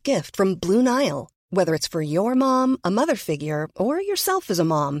heartfelt gift from Blue Nile. Whether it's for your mom, a mother figure, or yourself as a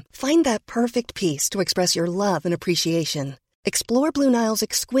mom, find that perfect piece to express your love and appreciation. Explore Blue Nile's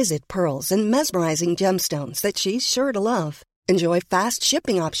exquisite pearls and mesmerizing gemstones that she's sure to love. Enjoy fast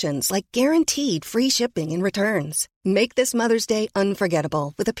shipping options like guaranteed free shipping and returns. Make this Mother's Day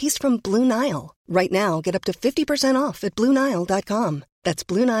unforgettable with a piece from Blue Nile. Right now, get up to 50% off at BlueNile.com. That's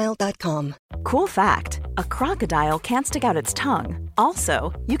BlueNile.com. Cool fact, a crocodile can't stick out its tongue.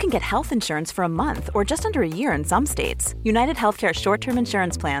 Also, you can get health insurance for a month or just under a year in some states. United Healthcare short-term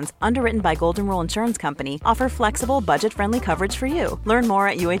insurance plans, underwritten by Golden Rule Insurance Company, offer flexible, budget-friendly coverage for you. Learn more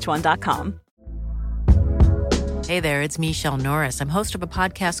at UH1.com. Hey there, it's Michelle Norris. I'm host of a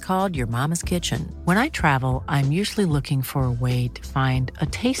podcast called Your Mama's Kitchen. When I travel, I'm usually looking for a way to find a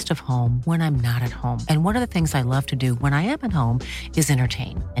taste of home when I'm not at home. And one of the things I love to do when I am at home is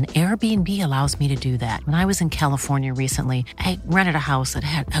entertain. And Airbnb allows me to do that. When I was in California recently, I rented a house that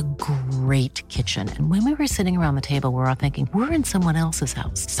had a great kitchen. And when we were sitting around the table, we were all thinking, we're in someone else's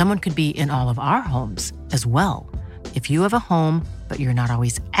house. Someone could be in all of our homes as well. If you have a home, but you're not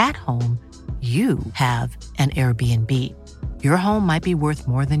always at home, you have an Airbnb. Your home might be worth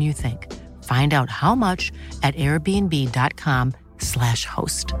more than you think. Find out how much at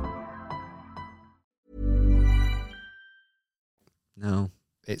airbnb.com/host. No.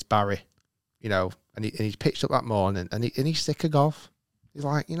 It's Barry, and he's pitched up that morning and he's sick of golf. He's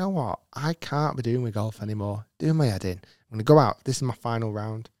like, you know what? I can't be doing with golf anymore. Doing my head in. I'm going to go out. This is my final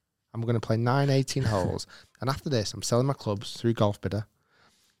round. I'm going to play 18 holes. And after this, I'm selling my clubs through Golf Bidder.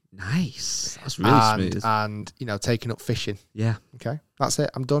 Nice. That's really smooth. And, taking up fishing. Yeah. Okay. That's it.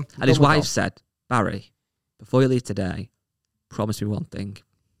 I'm done. And his wife said, Barry, before you leave today, promise me one thing.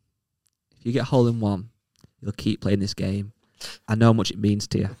 If you get hole in one, you'll keep playing this game. I know how much it means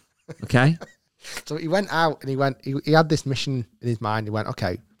to you. Okay? So he went out and he had this mission in his mind. He went,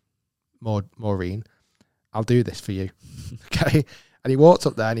 okay, Maureen, I'll do this for you. Okay? And he walked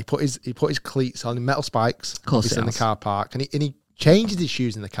up there and he put his cleats on, metal spikes, obviously in the car park. And he changes his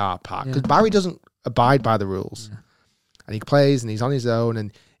shoes in the car park because Barry doesn't abide by the rules. Yeah. And he plays and he's on his own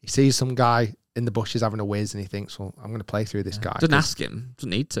and he sees some guy in the bushes having a whiz and he thinks, well, I'm going to play through this guy. Doesn't ask him.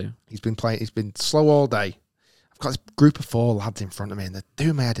 Doesn't need to. He's been slow all day. I've got this group of 4 lads in front of me and they're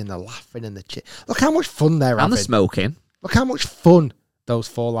doing my head in, they're laughing and look how much fun they're having. And they're smoking. Look how much fun those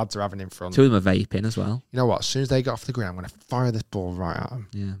 4 lads are having in front. 2 of them are vaping as well. You know what? As soon as they get off the green, I'm going to fire this ball right at them.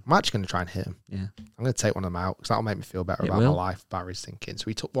 Yeah. I'm actually going to try and hit them. Yeah. I'm going to take one of them out because that'll make me feel better about my life, Barry's thinking. So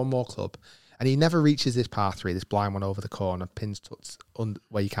he took one more club and he never reaches this par 3, this blind one over the corner, pins tucked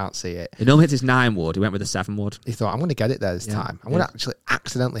where you can't see it. He normally hits his 9 wood. He went with the 7 wood. He thought, I'm going to get it there this time. I'm going to actually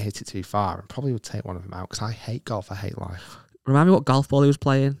accidentally hit it too far and probably would take one of them out because I hate golf. I hate life. Remind me what golf ball he was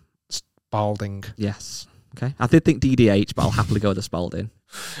playing? Spalding. Yes. Okay. I did think DDH, but I'll happily go with the Spalding.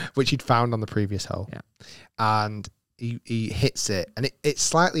 Which he'd found on the previous hole. Yeah. And he hits it, and it's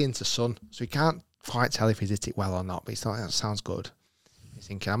slightly into sun, so he can't quite tell if he's hit it well or not, but he's thought, that sounds good. He's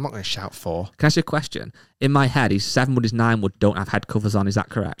thinking, I'm not going to shout 4. Can I ask you a question? In my head, his 7 wood, his 9 wood don't have head covers on. Is that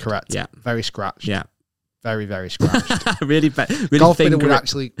correct? Correct. Yeah. Very scratched. Yeah. Very, very scratched. really Golf Bidder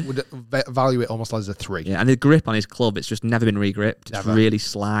would value it almost as a 3. Yeah, and the grip on his club, it's just never been re-gripped. Never. It's really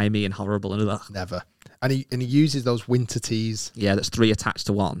slimy and horrible. And Never. And he uses those winter tees. Yeah, that's 3 attached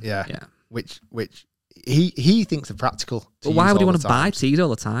to 1. Yeah. Which he thinks are practical. But why would he want to buy tees all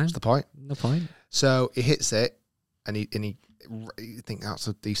the time? That's the point. No point. So he hits it, and he think that's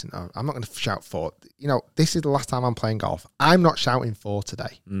a decent. I'm not going to shout 4. This is the last time I'm playing golf. I'm not shouting 4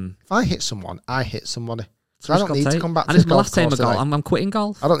 today. If I hit someone, I hit somebody. So I don't need to come back to golf. And it's my last time of golf. I'm quitting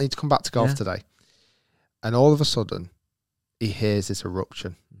golf. I don't need to come back to golf today. And all of a sudden, he hears this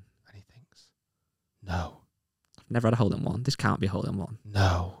eruption, and he thinks, "No, I've never had a hole in one. This can't be a hole in one.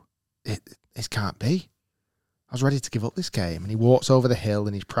 No, it can't be." I was ready to give up this game, and he walks over the hill,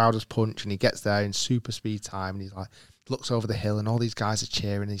 and he's proud as punch, and he gets there in super speed time, and he's like, looks over the hill, and all these guys are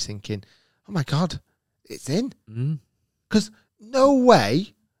cheering, and he's thinking, "Oh my God, it's in!" Because no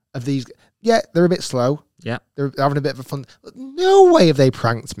way of these. Yeah, they're a bit slow. Yeah. They're having a bit of a fun. No way have they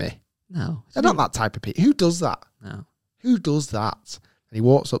pranked me. No. They're not that type of people. Who does that? No. Who does that? And he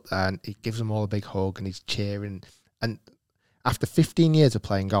walks up there and he gives them all a big hug and he's cheering. And after 15 years of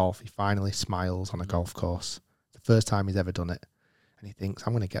playing golf, he finally smiles on a golf course. It's the first time he's ever done it. And he thinks,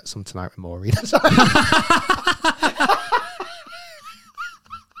 I'm going to get some tonight with Maureen.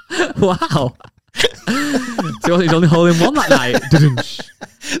 Wow. So he's only holding one that night.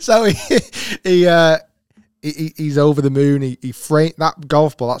 So he's over the moon. He framed that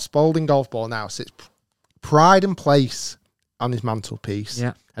golf ball, that Spalding golf ball now sits pride and place on his mantelpiece.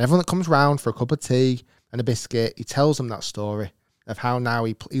 Yeah. And everyone that comes round for a cup of tea and a biscuit, he tells them that story of how now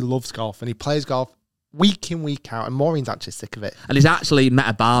he loves golf and he plays golf week in, week out. And Maureen's actually sick of it. And he's actually met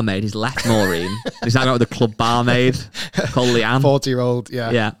a barmaid. He's left Maureen. He's hanging out with a club barmaid called Leanne. 40-year-old, yeah.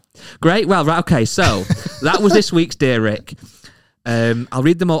 Yeah. Great. Well, right. Okay. So that was this week's Dear Rick. I'll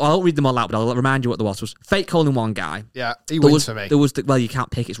read them all. I won't read them all out, but I'll remind you what there was. It was fake hole-in-one guy. Yeah, he wins for me. There was well, you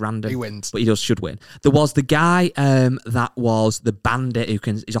can't pick; it's random. He wins, but he should win. There was the guy that was the bandit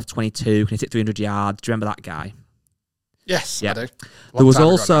he's off 22, can hit 300 yards. Do you remember that guy? Yes, yeah. I do. There was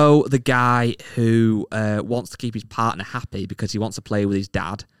also the guy who wants to keep his partner happy because he wants to play with his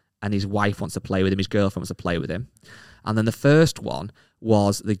dad, and his wife wants to play with him. His girlfriend wants to play with him. And then the first one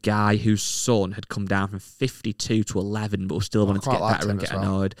was the guy whose son had come down from 52 to 11, but was still wanting to get better and get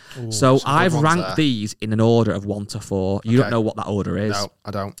annoyed. Ooh, so I've ranked these in an order of 1 to 4. You don't know what that order is. No,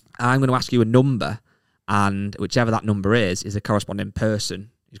 I don't. I'm going to ask you a number, and whichever that number is the corresponding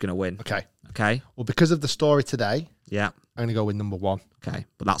person who's going to win. Okay. Okay? Well, because of the story today, yeah, I'm going to go with number 1. Okay,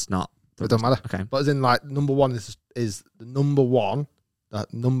 but that's not... It don't matter. Okay. But as in, like, number 1 is the number 1,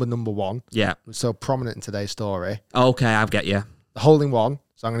 that number 1. Yeah. Was so prominent in today's story. Okay, I'll get you. The holding one,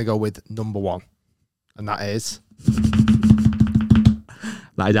 so I'm going to go with number 1. And that is...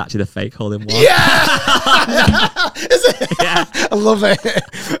 That is actually the fake holding one. Yeah! Is it? Yeah. I love it.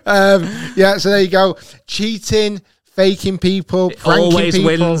 Yeah, so there you go. Cheating, faking people, pranking always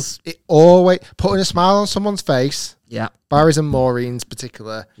people. Wins. It always... Putting a smile on someone's face. Yeah. Barry's and Maureen's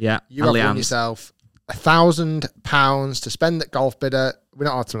particular. Yeah. You have won yourself £1,000 to spend at Golf Bidder. We're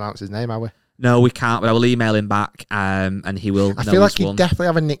not allowed to announce his name, are we? No, we can't, but I will email him back and he will. I feel like he'd definitely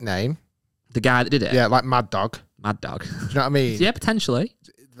have a nickname. The guy that did it? Yeah, like Mad Dog. Mad Dog. Do you know what I mean? Yeah, potentially.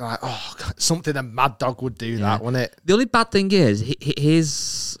 Like, oh, God, something a Mad Dog would do that, wouldn't it? The only bad thing is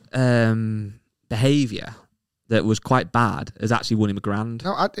his behaviour that was quite bad has actually won him a grand.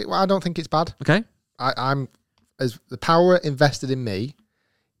 No, I don't think it's bad. Okay. I'm as the power invested in me,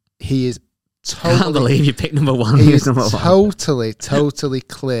 he is totally... I can't believe you picked number 1. He is totally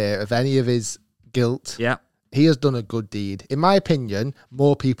clear of any of his guilt. Yeah. He has done a good deed. In my opinion,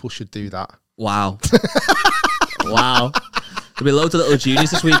 more people should do that. Wow. Wow. There'll be loads of little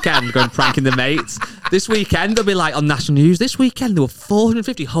juniors this weekend going pranking the mates. This weekend, they'll be like on national news. This weekend, there were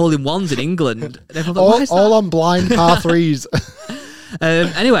 450 hole-in-ones in England. And all on blind par 3s.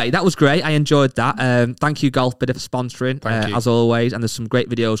 Anyway, that was great. I enjoyed that. Thank you, Golf Bidder, for sponsoring, as always. And there's some great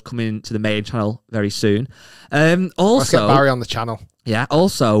videos coming to the main channel very soon. Also, let's get Barry on the channel. Yeah.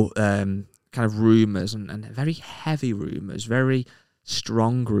 Also, kind of rumours and very heavy rumours, very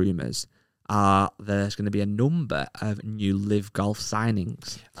strong rumours. There's going to be a number of new LIV golf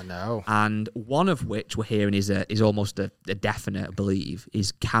signings. I know. And one of which we're hearing is almost a definite, I believe,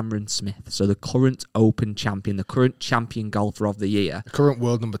 is Cameron Smith. So the current Open champion, the current champion golfer of the year. The current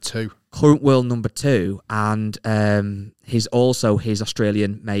world number 2. Current world number 2. And his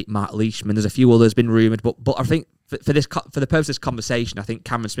Australian mate, Mark Leishman. There's a few others been rumoured, but I think for the purpose of this conversation, I think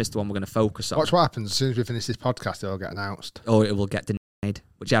Cameron Smith's the one we're going to focus on. Watch what happens as soon as we finish this podcast, it'll get announced. Or it will get denied.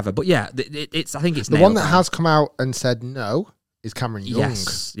 Whichever, but yeah, I think it's the one that has come out and said no is Cameron Young.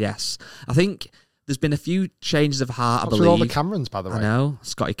 Yes. I think there's been a few changes of heart. What's I believe with all the Camerons, by the way? I know,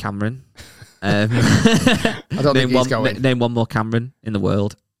 Scotty Cameron. I don't think he's going. Name one more Cameron in the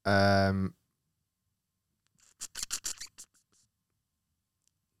world.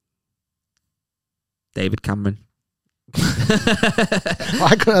 David Cameron.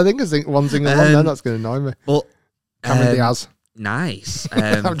 I think one single one. Then that's going to annoy me. Well, Cameron Diaz. Nice.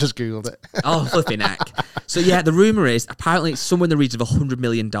 I've just Googled it. Oh, flipping heck. So, yeah, the rumour is apparently it's somewhere in the region of $100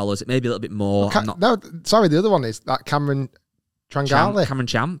 million. It may be a little bit more. No, sorry, the other one is that Cameron Trangali. Cameron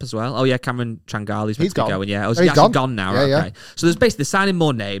Champ as well. Oh, yeah, Cameron Trangali's He's gone. Going. Yeah, he's actually gone now. Yeah, okay. Yeah. So, there's basically signing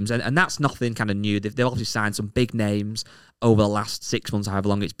more names, and that's nothing kind of new. They've obviously signed some big names over the last 6 months, however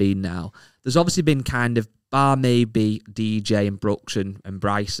long it's been now. There's obviously been kind of, bar maybe DJ and Brooks and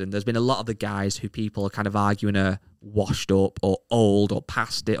Bryson, there's been a lot of the guys who people are kind of arguing are washed up or old or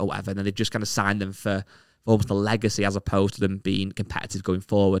past it or whatever, and then they've just kind of signed them for almost a legacy as opposed to them being competitive going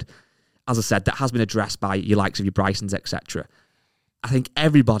forward. as I said, that has been addressed by your likes of your Brysons, etc. I think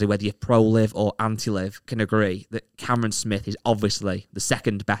everybody, whether you're pro-live or anti-live, can agree that Cameron Smith is obviously the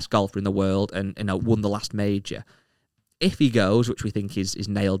second best golfer in the world and won the last major. If he goes, which we think is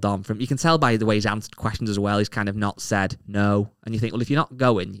nailed on from, you can tell by the way he's answered questions as well, he's kind of not said no. And you think, well, if you're not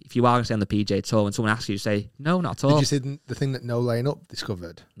going, if you are going to stay on the PGA Tour, when someone asks you, say, no, not at all. Did you see the thing that No Laying Up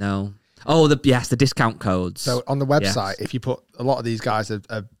discovered? No. Oh, the discount codes. So on the website, if you put, a lot of these guys are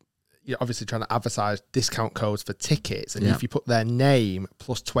you're obviously trying to advertise discount codes for tickets, and if you put their name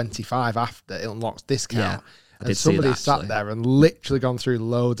plus 25 after, it unlocks discount. And somebody sat there and literally gone through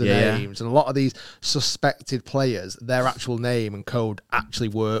loads of names, and a lot of these suspected players, their actual name and code actually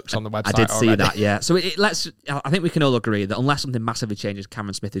works on the website. I did see that, yeah. So I think we can all agree that unless something massively changes,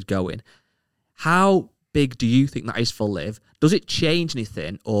 Cameron Smith is going. How big do you think that is for LIV? Does it change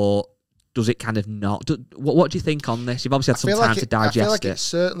anything, or does it kind of not? What do you think on this? You've obviously had some time to digest it. I feel like it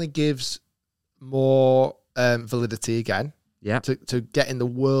certainly gives more validity again. Yeah. To get in the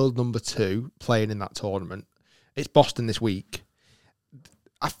world number 2 playing in that tournament. It's Boston this week.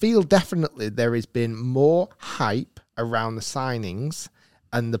 I feel definitely there has been more hype around the signings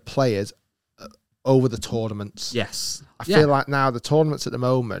and the players over the tournaments. Yes. I feel like now the tournaments at the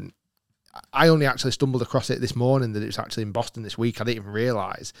moment, I only actually stumbled across it this morning that it was actually in Boston this week. I didn't even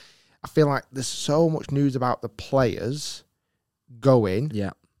realise. I feel like there's so much news about the players going.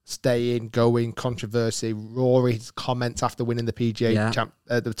 Yeah. Staying, going, controversy. Rory's comments after winning the PGA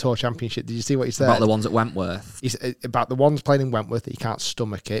the Tour Championship. Did you see what he said? About the ones at Wentworth. He's about the ones playing in Wentworth that he can't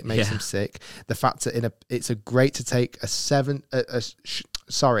stomach it. It makes him sick. The fact that it's great to take it's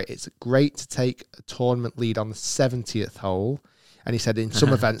great to take a tournament lead on the 70th hole. And he said in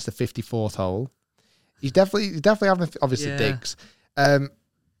some events the 54th hole. He's definitely having obviously digs. I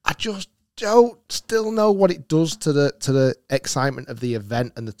just don't still know what it does to the excitement of the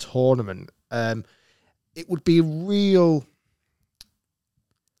event and the tournament. It would be a real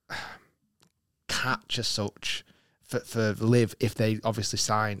catch as such for LIV if they obviously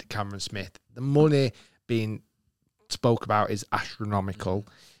signed Cameron Smith. The money being spoke about is astronomical.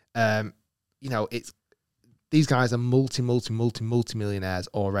 It's these guys are multi-millionaires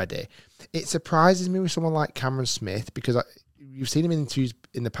already. It surprises me with someone like Cameron Smith because you've seen him in interviews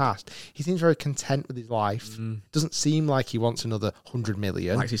in the past. He seems very content with his life. Doesn't seem like he wants another 100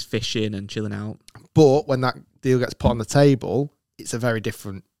 million. Likes his fishing and chilling out. But when that deal gets put on the table, it's a very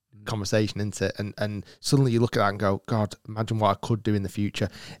different conversation, isn't it? And suddenly you look at that and go, God, imagine what I could do in the future.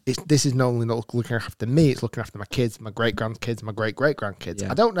 This is not only not looking after me, it's looking after my kids, my great-grandkids, my great-great-grandkids.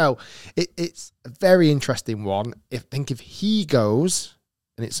 Yeah. I don't know. It's a very interesting one. If he goes,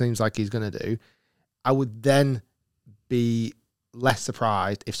 and it seems like he's going to do, I would then be less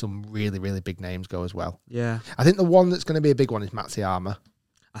surprised if some really, really big names go as well. Yeah. I think the one that's going to be a big one is Matsuyama.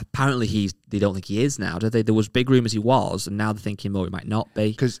 Apparently they don't think he is now, do they? There was big rumours he was, and now they're thinking, well, he might not be.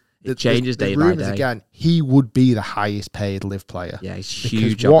 Because it changes day by day. Again, he would be the highest paid LIV player. Yeah, he's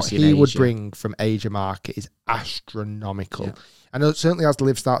huge. Because what he would bring from Asia market is astronomical. Yeah. I know certainly as the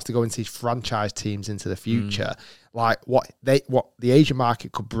LIV starts to go into these franchise teams into the future, like what the Asia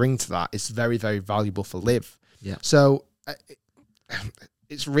market could bring to that is very, very valuable for LIV. Yeah. So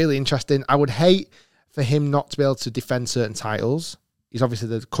it's really interesting. I would hate for him not to be able to defend certain titles. He's obviously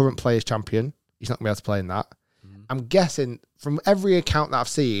the current Players Champion. He's not going to be able to play in that. I'm guessing from every account that I've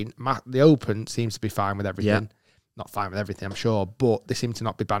seen, the Open seems to be fine with everything. Yeah. Not fine with everything, I'm sure, but they seem to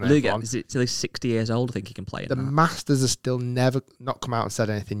not be banning everyone. Is it till he's 60 years old? I think he can play in the Masters are still not come out and said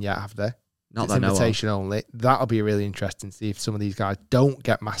anything yet, have they? Not it's that invitation only. That'll be really interesting to see if some of these guys don't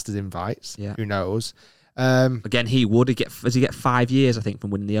get Masters invites. Yeah. Who knows? Again, does he get 5 years, I think,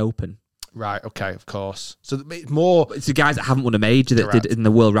 from winning the Open? Right, okay, of course. So it's more... It's the guys that haven't won a major that did in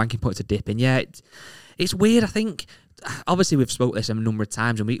the world ranking points to dip in. Yeah, it's weird, I think. Obviously, we've spoken this a number of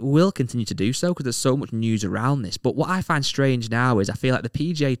times, and we will continue to do so because there's so much news around this. But what I find strange now is I feel like the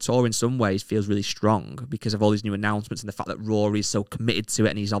PGA Tour in some ways feels really strong because of all these new announcements and the fact that Rory is so committed to it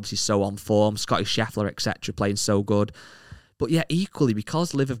and he's obviously so on form. Scotty Scheffler, etc., playing so good. But yeah, equally,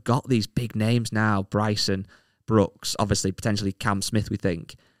 because LIV have got these big names now, Bryson, Brooks, obviously potentially Cam Smith, we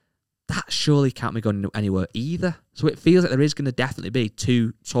think, that surely can't be going anywhere either. So it feels like there is going to definitely be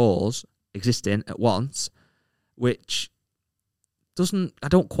two tours existing at once, which I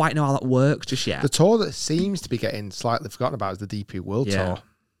don't quite know how that works just yet. The tour that seems to be getting slightly forgotten about is the DP World Tour.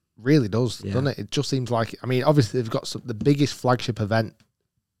 Really does, doesn't it? It just seems like, I mean, obviously they've got the biggest flagship event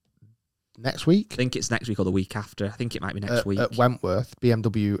next week. I think it's next week or the week after. I think it might be next week. At Wentworth,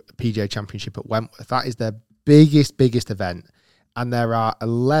 BMW PGA Championship at Wentworth. That is their biggest event. And there are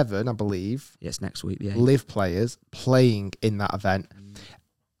 11, I believe. Yes, next week, yeah. LIV players playing in that event.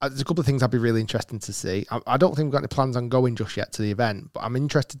 there's a couple of things I'd be really interested to see. I don't think we've got any plans on going just yet to the event, but I'm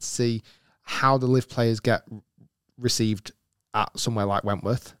interested to see how the LIV players get received at somewhere like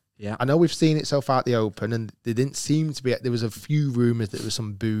Wentworth. Yeah, I know we've seen it so far at the Open, and there didn't seem to be. There was a few rumours that there was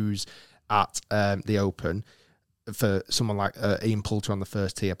some boos at the Open for someone like Ian Poulter on the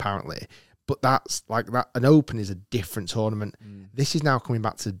first tee, apparently. But that's like that. An Open is a different tournament. This is now coming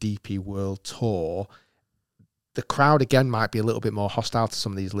back to the DP World Tour. The crowd again might be a little bit more hostile to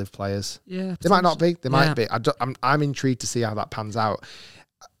some of these LIV players. Yeah, they might not be. They might be. I'm intrigued to see how that pans out.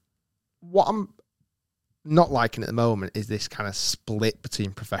 What I'm not liking at the moment is this kind of split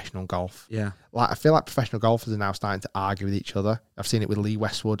between professional golf. Yeah. Like, I feel like professional golfers are now starting to argue with each other. I've seen it with Lee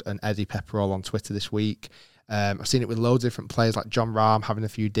Westwood and Eddie Pepperell on Twitter this week. I've seen it with loads of different players like John Rahm having a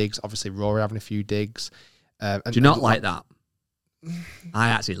few digs, obviously Rory having a few digs. Do you not like that? I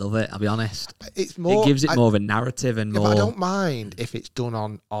actually love it, I'll be honest. It's more, it gives it more of a narrative and more... But I don't mind if it's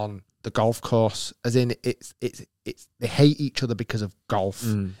done on the golf course, as in it's they hate each other because of golf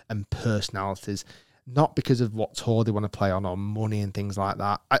and personalities, not because of what tour they want to play on or money and things like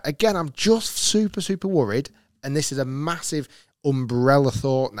that. Again, I'm just super, super worried, and this is a massive umbrella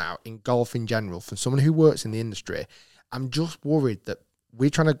thought now in golf in general, from someone who works in the industry. I'm just worried that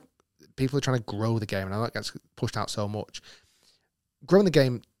people are trying to grow the game, and I know it gets pushed out so much. Growing the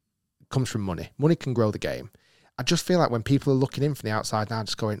game comes from money. Money can grow the game. I just feel like when people are looking in from the outside now,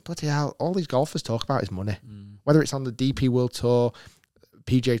 just going, bloody hell, all these golfers talk about is money. Whether it's on the DP World Tour,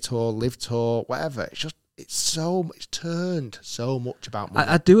 PJ Tour, LIV Tour, whatever. It's turned so much about money.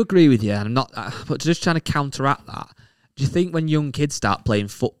 I do agree with you, and I'm not, but just trying to counteract that. Do you think when young kids start playing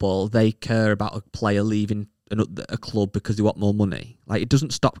football, they care about a player leaving a club because they want more money? Like, it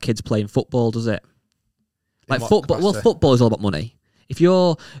doesn't stop kids playing football, does it? Like football, well, football is all about money. If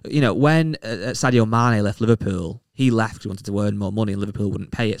you're, when Sadio Mane left Liverpool, he left because he wanted to earn more money and Liverpool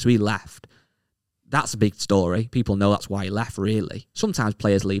wouldn't pay it, so he left. That's a big story. People know that's why he left, really. Sometimes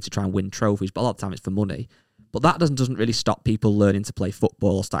players leave to try and win trophies, but a lot of the time it's for money. But that doesn't really stop people learning to play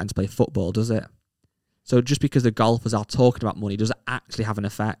football or starting to play football, does it? So just because the golfers are talking about money, does it actually have an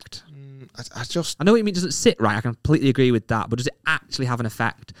effect? I know what you mean, it doesn't sit right. I completely agree with that. But does it actually have an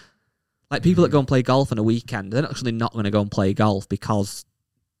effect? Like, people that go and play golf on a weekend, they're actually not going to go and play golf because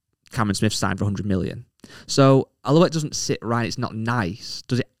Cameron Smith signed for 100 million. So, although it doesn't sit right, it's not nice,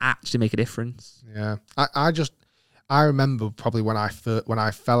 does it actually make a difference? Yeah. I remember probably when I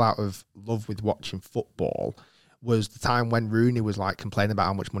fell out of love with watching football was the time when Rooney was like complaining about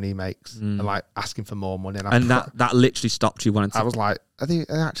how much money he makes and like asking for more money. And that literally stopped you wanting to... I was like,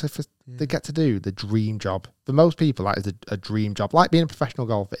 they get to do the dream job. For most people, that is a dream job. Like being a professional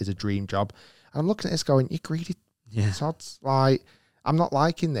golfer is a dream job. And I'm looking at this going, you greedy sods. Like, I'm not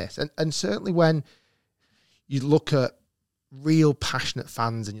liking this. And certainly when you look at real passionate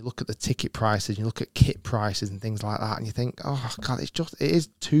fans and you look at the ticket prices, you look at kit prices and things like that, and you think, oh God, it is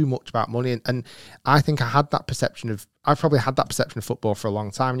too much about money. And I think I've probably had that perception of football for a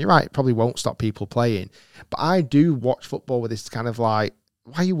long time. And you're right, it probably won't stop people playing. But I do watch football with this kind of like,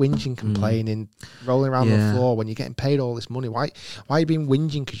 why are you whinging, complaining, rolling around the floor when you're getting paid all this money? Why are you being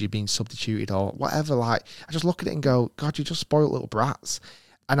whinging because you're being substituted or whatever? Like, I just look at it and go, God, you just spoiled little brats.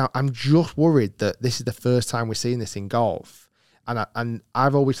 And I'm just worried that this is the first time we're seeing this in golf. And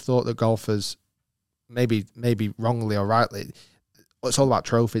I've always thought that golfers, maybe wrongly or rightly, it's all about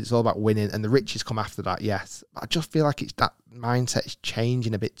trophies, it's all about winning, and the riches come after that, yes. But I just feel like that mindset is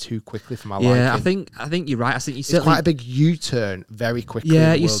changing a bit too quickly for my liking. Yeah, I think you're right. I think it's quite a big U-turn very quickly.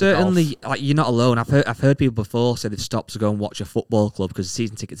 Yeah, you certainly, like, you're not alone. I've heard people before say they've stopped to go and watch a football club because the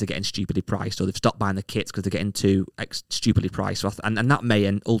season tickets are getting stupidly priced, or they've stopped buying the kits because they're getting too stupidly priced, and that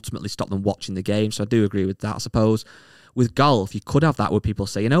may ultimately stop them watching the game. So I do agree with that, I suppose. With golf, you could have that where people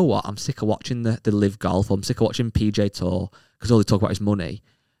say, you know what, I'm sick of watching the LIV golf, or I'm sick of watching PJ Tour because all they talk about is money.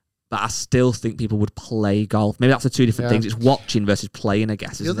 But I still think people would play golf. Maybe that's the two different things. It's watching versus playing, I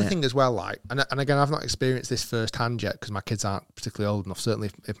guess, the other thing as well, like, and again, I've not experienced this firsthand yet because my kids aren't particularly old enough.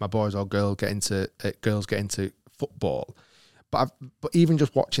 Certainly if my boys or girls get into football. But even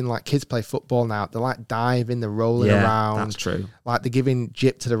just watching like kids play football now, they're like diving, they're rolling around. That's true. Like they're giving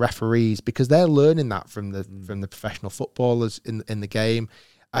jip to the referees because they're learning that from the professional footballers in the game.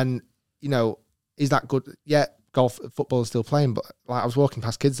 And is that good? Yeah, football is still playing. But like I was walking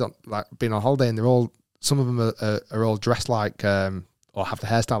past kids on like being on holiday, and some of them are all dressed like or have the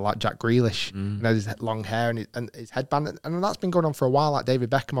hairstyle like Jack Grealish. His long hair and his headband, and that's been going on for a while. Like David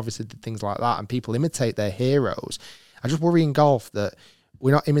Beckham obviously did things like that, and people imitate their heroes. I just worry in golf that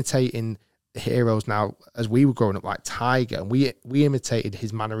we're not imitating heroes now as we were growing up, like Tiger, and we imitated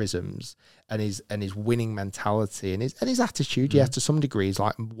his mannerisms and his winning mentality and his attitude. Yeah, to some degrees,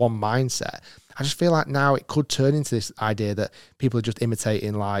 like one mindset. I just feel like now it could turn into this idea that people are just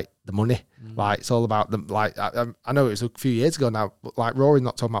imitating like the money. Like it's all about them. Like I know it was a few years ago now, but like Rory's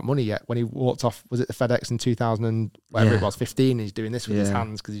not talking about money yet. When he walked off, was it the FedEx in 2000 and whatever it was, 15? He's doing this with his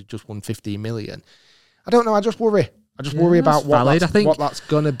hands because he just won 15 million. I don't know. I just worry. Worry about what that's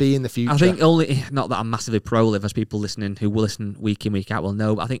going to be in the future. I think only, not that I'm massively pro-LIV, as people listening who will listen week in, week out will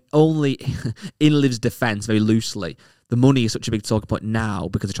know, but I think only in LIV's defence, very loosely, the money is such a big talking point now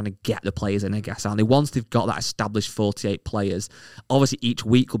because they're trying to get the players in, I guess, aren't they? Once they've got that established 48 players, obviously each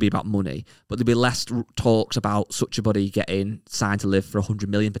week will be about money, but there'll be less talks about such a body getting signed to LIV for 100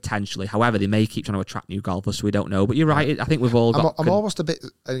 million potentially. However, they may keep trying to attract new golfers, so we don't know. But you're right, I think we've all got... I'm almost a bit...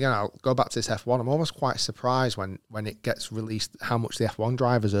 Again, I'll go back to this F1. I'm almost quite surprised when it gets released how much the F1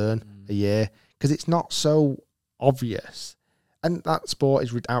 drivers earn a year, because it's not so obvious. And that sport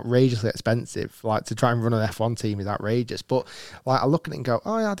is outrageously expensive. Like, to try and run an F1 team is outrageous. But like, I look at it and go,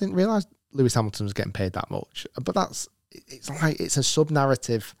 oh yeah, I didn't realise Lewis Hamilton was getting paid that much. But it's a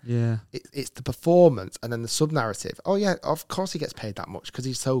sub-narrative. Yeah. It's the performance and then the sub-narrative. Oh yeah, of course he gets paid that much because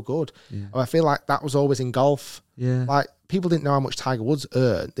he's so good. Yeah. And I feel like that was always in golf. Yeah. Like, people didn't know how much Tiger Woods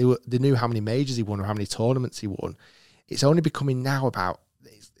earned. They knew how many majors he won or how many tournaments he won. It's only becoming now about...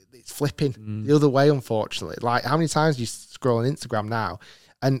 It's flipping the other way, unfortunately. Like, how many times do you scroll on Instagram now?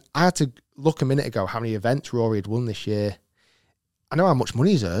 And I had to look a minute ago how many events Rory had won this year. I know how much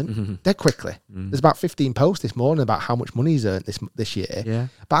money he's earned dead quickly. There's about 15 posts this morning about how much money he's earned this year. Yeah.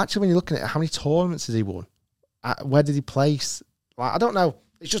 But actually, when you're looking at it, how many tournaments has he won? Where did he place? Like, I don't know.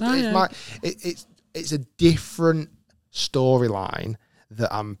 It's just it's a different storyline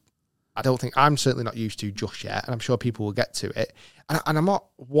that I'm certainly not used to just yet, and I'm sure people will get to it. And I'm not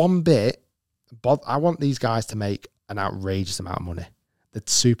one bit, but I want these guys to make an outrageous amount of money. They're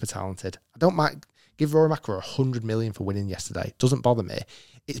super talented. I don't mind. Give Rory McIlroy 100 million for winning yesterday. It doesn't bother me.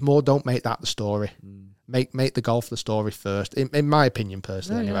 It's more, don't make that the story. Make the golf the story first, in my opinion,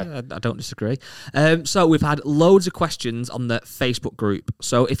 personally. Anyway, I don't disagree. So we've had loads of questions on the Facebook group.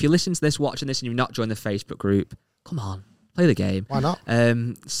 So if you're listening to this, watching this, and you've not joined the Facebook group, come on. Play the game. Why not?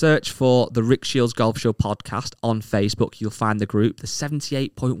 Search for the Rick Shields Golf Show podcast on Facebook. You'll find the group. There's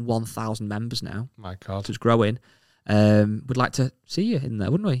 78.1 thousand members now. My God. So it's growing. We'd like to see you in there,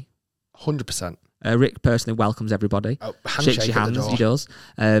 wouldn't we? 100%. Rick personally welcomes everybody. Shakes your hands, he does.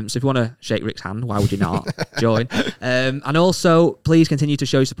 So if you want to shake Rick's hand, why would you not? Join. And also, please continue to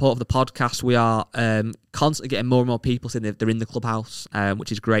show your support of the podcast. We are constantly getting more and more people saying they're in the clubhouse,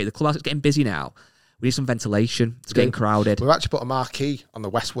 which is great. The clubhouse is getting busy now. We need some ventilation. It's getting crowded. We've actually put a marquee on the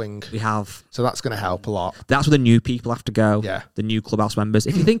West Wing. We have. So that's going to help a lot. That's where the new people have to go. Yeah. The new clubhouse members.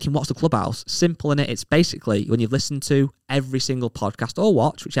 If you're thinking, what's the clubhouse? Simple, innit? It's basically when you've listened to every single podcast or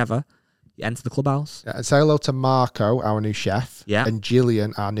watch, whichever, you enter the clubhouse. Yeah, and say hello to Marco, our new chef. Yeah. And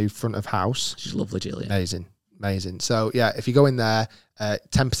Gillian, our new front of house. She's lovely, Gillian. Amazing. So, yeah, if you go in there,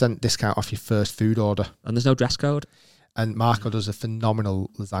 10% discount off your first food order. And there's no dress code. And Marco does a phenomenal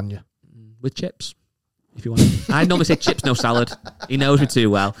lasagna. With chips. If you want. I normally say chips, no salad. He knows me too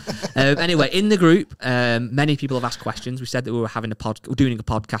well. Anyway, in the group, many people have asked questions. We said that we were doing a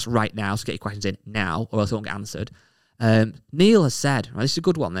podcast right now, so get your questions in now, or else they won't get answered. Neil has said, right, this is a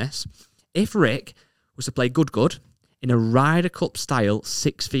good one, this. If Rick was to play good in a Ryder Cup style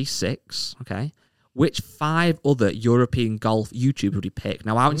 6v6, okay, which 5 other European golf YouTubers would he pick?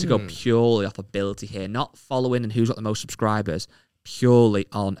 Now, I want to go purely off ability here, not following and who's got the most subscribers, purely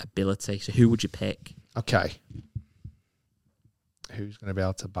on ability. So who would you pick? Okay. Who's going to be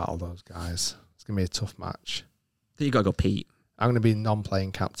able to battle those guys? It's going to be a tough match. I think you got to go Pete. I'm going to be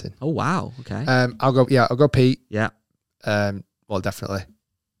non-playing captain. Oh, wow. Okay. I'll go Pete. Yeah. Well, definitely.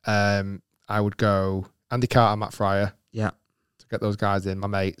 I would go Andy Carter, Matt Fryer. Yeah. To get those guys in, my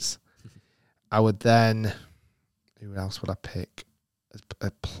mates. I would then... Who else would I pick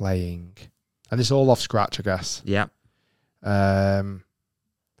as playing? And it's all off scratch, I guess. Yeah. I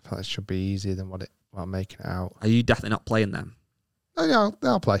feel like it should be easier than what I'm making it out. Are you definitely not playing them? Oh, yeah,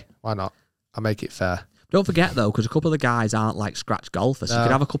 I'll play. Why not? I'll make it fair. Don't forget, though, because a couple of the guys aren't like scratch golfers. So you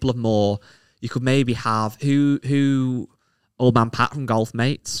could have a couple of more. You could maybe have who old man Pat from Golf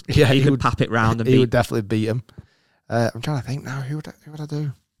Mates. Yeah, he could pap it round and he would definitely beat him. I'm trying to think now. Who would I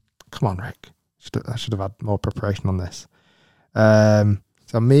do? Come on, Rick. I should have had more preparation on this.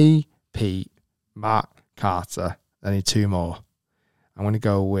 So me, Pete, Matt, Carter. I need 2 more. I'm going to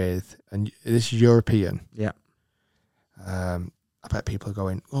go with, and this is European. Yeah. I bet people are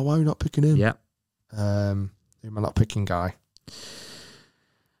going, oh, why are you not picking him? Yeah. Who am I not picking, guy?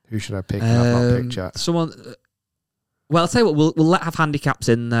 Who should I pick? I've not picked yet. Someone. Well, I'll tell you what. We'll have handicaps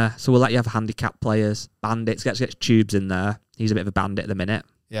in there. So we'll let you have handicap players, bandits. Get Tubes in there. He's a bit of a bandit at the minute.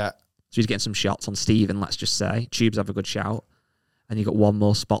 Yeah. So he's getting some shots on Steven, let's just say. Tubes have a good shout. And you've got one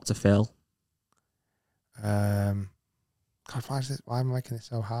more spot to fill. God, why am I making it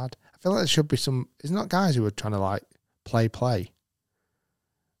so hard? I feel like there should be some... Isn't that guys who are trying to, like, play?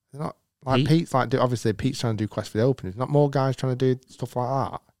 They're not... Like, Pete's like... Obviously, Pete's trying to do Quest for the Open. There's not more guys trying to do stuff like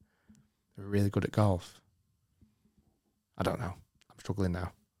that. They're really good at golf. I don't know. I'm struggling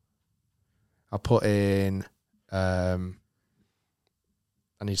now. I'll put in... I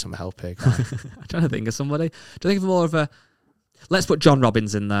need some help here. I'm trying to think of somebody. Do you think of more of a... Let's put John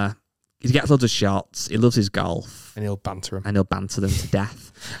Robbins in there. He gets loads of shots. He loves his golf. And he'll banter them. To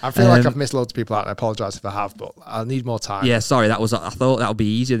death. I feel like I've missed loads of people out. I apologise if I have, but I'll need more time. Yeah, sorry. I thought that would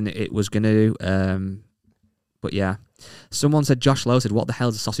be easier than it was going to do. But yeah. Someone said, Josh Lowe said, what the hell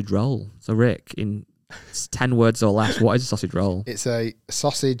is a sausage roll? So Rick, in 10 words or less, what is a sausage roll? It's a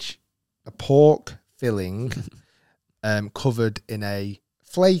sausage, a pork filling covered in a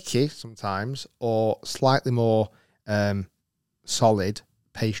flaky sometimes or slightly more solid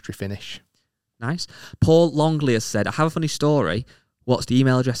pastry finish. Nice. Paul Longley has said, I have a funny story. What's the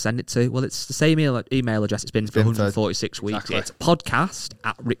email address? Send it to. Well, it's the same email address it's been for 146 weeks. Exactly. It's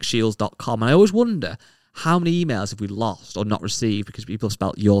podcast@rickshields.com. And I always wonder, how many emails have we lost or not received because people have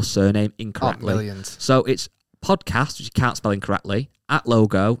spelt your surname incorrectly? Millions. So it's podcast, which you can't spell incorrectly.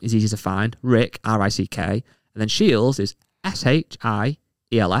 @logo is easy to find. Rick, R-I-C-K. And then Shields is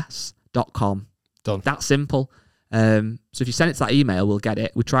SHIELS.com. Done. That's simple. So if you send it to that email, we'll get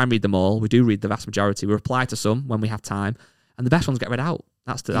it. We try and read them all. We do read the vast majority. We reply to some when we have time. And the best ones get read out.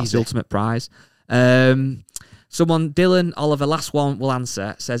 That's the ultimate prize. Someone, Dylan Oliver, last one will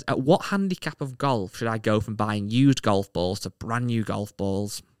answer, says, at what handicap of golf should I go from buying used golf balls to brand new golf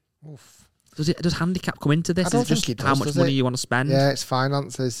balls? Oof. Does handicap come into this? I don't Is it just think it how does, much does money it? you want to spend? Yeah, it's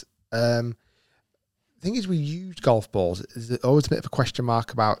finances. The thing is, with used golf balls, there's always a bit of a question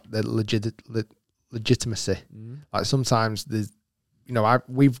mark about the legitimacy. Like sometimes there's,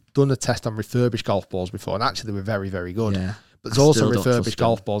 we've done a test on refurbished golf balls before, and actually they were very, very good. Yeah. But there's also refurbished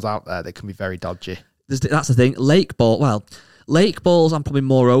golf balls out there that can be very dodgy. That's the thing. Lake balls I'm probably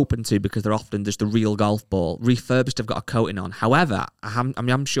more open to because they're often just the real golf ball. Refurbished have got a coating on. However,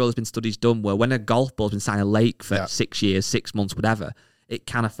 I'm sure there's been studies done where when a golf ball's been sat in a lake for 6 years, 6 months, whatever, it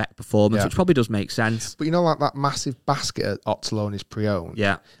can affect performance, which probably does make sense. But like that massive basket at Otzalonis pre-owned?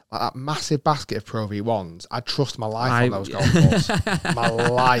 Yeah. Like that massive basket of Pro V1s, I trust my life on those golf balls. My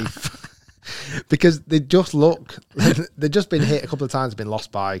life. Because they just look, they've just been hit a couple of times, been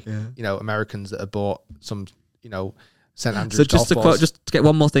lost by, Americans that have bought some, St. Andrews golf balls. Just to get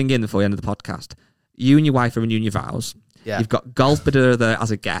one more thing in before we end of the podcast. You and your wife are renewing your vows. Yeah. You've got Golf Bidder there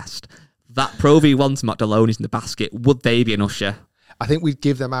as a guest. That Pro V1 to Macdaloni's in the basket, would they be an usher? I think we'd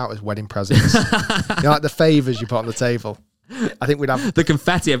give them out as wedding presents. Like the favours you put on the table. I think we'd have the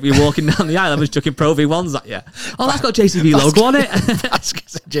confetti if you're walking down the aisle. I was chucking Pro V1s at you. Oh, that's got JCB logo on it.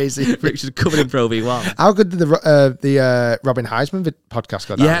 JC. Richard's covered in Pro V1. How good did the Robin Heisman podcast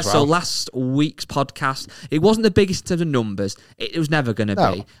go down? Yeah, as well? So last week's podcast, it wasn't the biggest in terms of numbers. It was never going to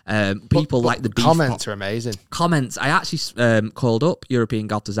be. People like the beef comments are amazing. Comments. I actually called up European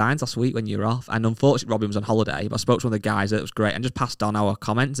Golf Designs last week when you were off, and unfortunately Robin was on holiday. But I spoke to one of the guys. It was great, and just passed on our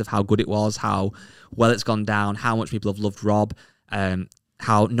comments of how good it was, how well it's gone down, how much people have loved Rob.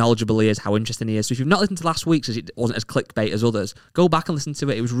 How knowledgeable he is, how interesting he is. So if you've not listened to last week's, as it wasn't as clickbait as others, go back and listen to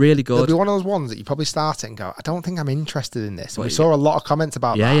it. It was really good. It'll be one of those ones that you probably start it and go, I don't think I'm interested in this. And we saw a lot of comments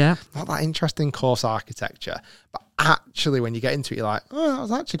about that. Yeah. Not that interesting course architecture. But actually, when you get into it, you're like, oh, that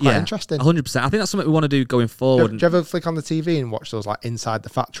was actually quite interesting. 100%. I think that's something we want to do going forward. Do you ever flick on the TV and watch those like Inside the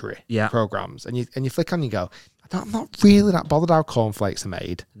Factory programs? And you flick on, you go, I'm not really that bothered how cornflakes are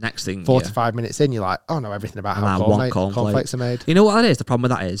made. Next thing, 45 minutes in, you're like, oh, no, everything about how cornflakes are made. You know what that is? The problem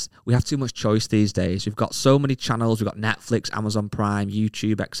with that is we have too much choice these days. We've got so many channels. We've got Netflix, Amazon Prime,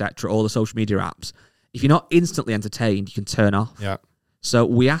 YouTube, etc., all the social media apps. If you're not instantly entertained, you can turn off. Yeah. So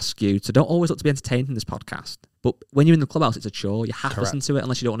we ask you to don't always look to be entertained in this podcast. But when you're in the clubhouse, it's a chore. You have to listen to it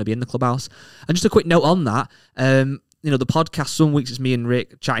unless you don't want to be in the clubhouse. And just a quick note on that. The podcast, some weeks it's me and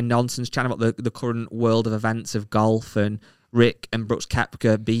Rick chatting nonsense, chatting about the current world of events of golf, and Rick and Brooks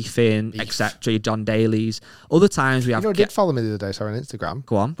Koepka beefing, etc., John Daly's. Other times we have... did follow me the other day, on Instagram.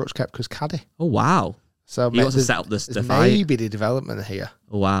 Go on. Brooks Koepka's caddy. Oh, wow. So he wants to set up the fight. Maybe the development here.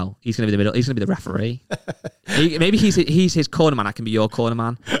 Oh, wow. He's going to be the middle. He's going to be the referee. Maybe he's his corner man. I can be your corner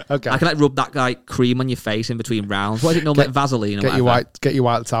man. Okay. I can like rub that like cream on your face in between rounds. What is it normally? Like Vaseline or whatever? Get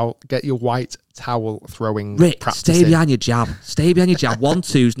your white towel throwing. Rick, stay behind your jab. Stay behind your jab.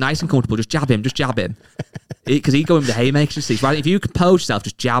 1-2's nice and comfortable. Just jab him. Because he'd go in with the haymakers, you see. Right? If you compose yourself,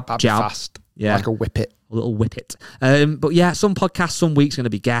 just jab. Fast. Yeah. Like a whippet. A little whippet. But yeah, some podcasts, some weeks are going to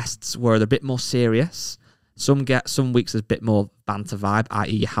be guests where they're a bit more serious. Some weeks there's a bit more banter vibe,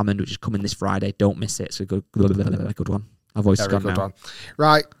 i.e. Hammond, which is coming this Friday. Don't miss it. It's a good one. My voice is gone now. One.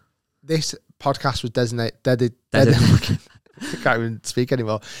 Right. This podcast was designated. I can't even speak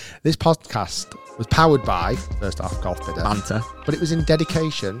anymore. This podcast was powered by, first off, Golf Bidder. Banter. But it was in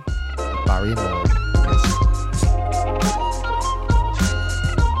dedication to Barry and Rory.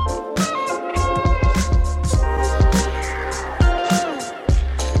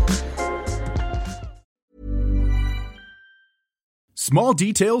 Small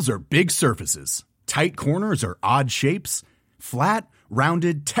details are big surfaces. Tight corners are odd shapes. Flat,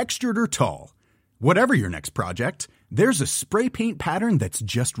 rounded, textured, or tall. Whatever your next project, there's a spray paint pattern that's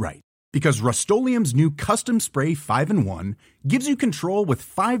just right. Because Rust-Oleum's new Custom Spray 5-in-1 gives you control with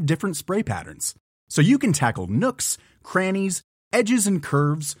 5 different spray patterns. So you can tackle nooks, crannies, edges, and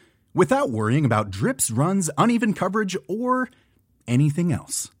curves without worrying about drips, runs, uneven coverage, or anything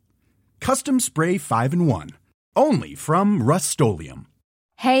else. Custom Spray 5-in-1. Only from Rust-Oleum.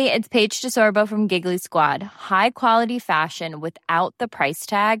 Hey, it's Paige DeSorbo from Giggly Squad. High quality fashion without the price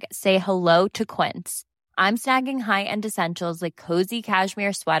tag. Say hello to Quince. I'm snagging high-end essentials like cozy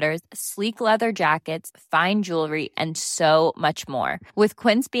cashmere sweaters, sleek leather jackets, fine jewelry, and so much more. With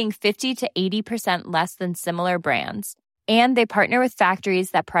Quince being 50 to 80% less than similar brands. And they partner with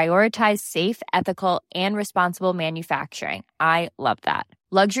factories that prioritize safe, ethical, and responsible manufacturing. I love that.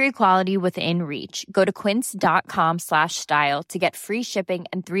 Luxury quality within reach. Go to quince.com/style to get free shipping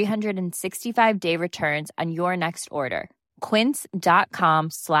and 365-day returns on your next order.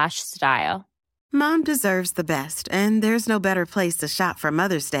 Quince.com/style. Mom deserves the best, and there's no better place to shop for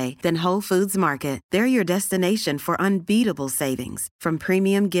Mother's Day than Whole Foods Market. They're your destination for unbeatable savings, from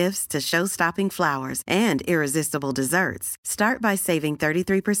premium gifts to show-stopping flowers and irresistible desserts. Start by saving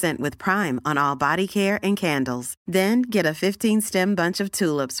 33% with Prime on all body care and candles. Then get a 15-stem bunch of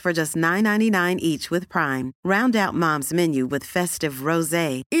tulips for just $9.99 each with Prime. Round out Mom's menu with festive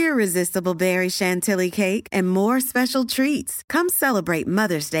rosé, irresistible berry chantilly cake, and more special treats. Come celebrate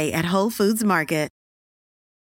Mother's Day at Whole Foods Market.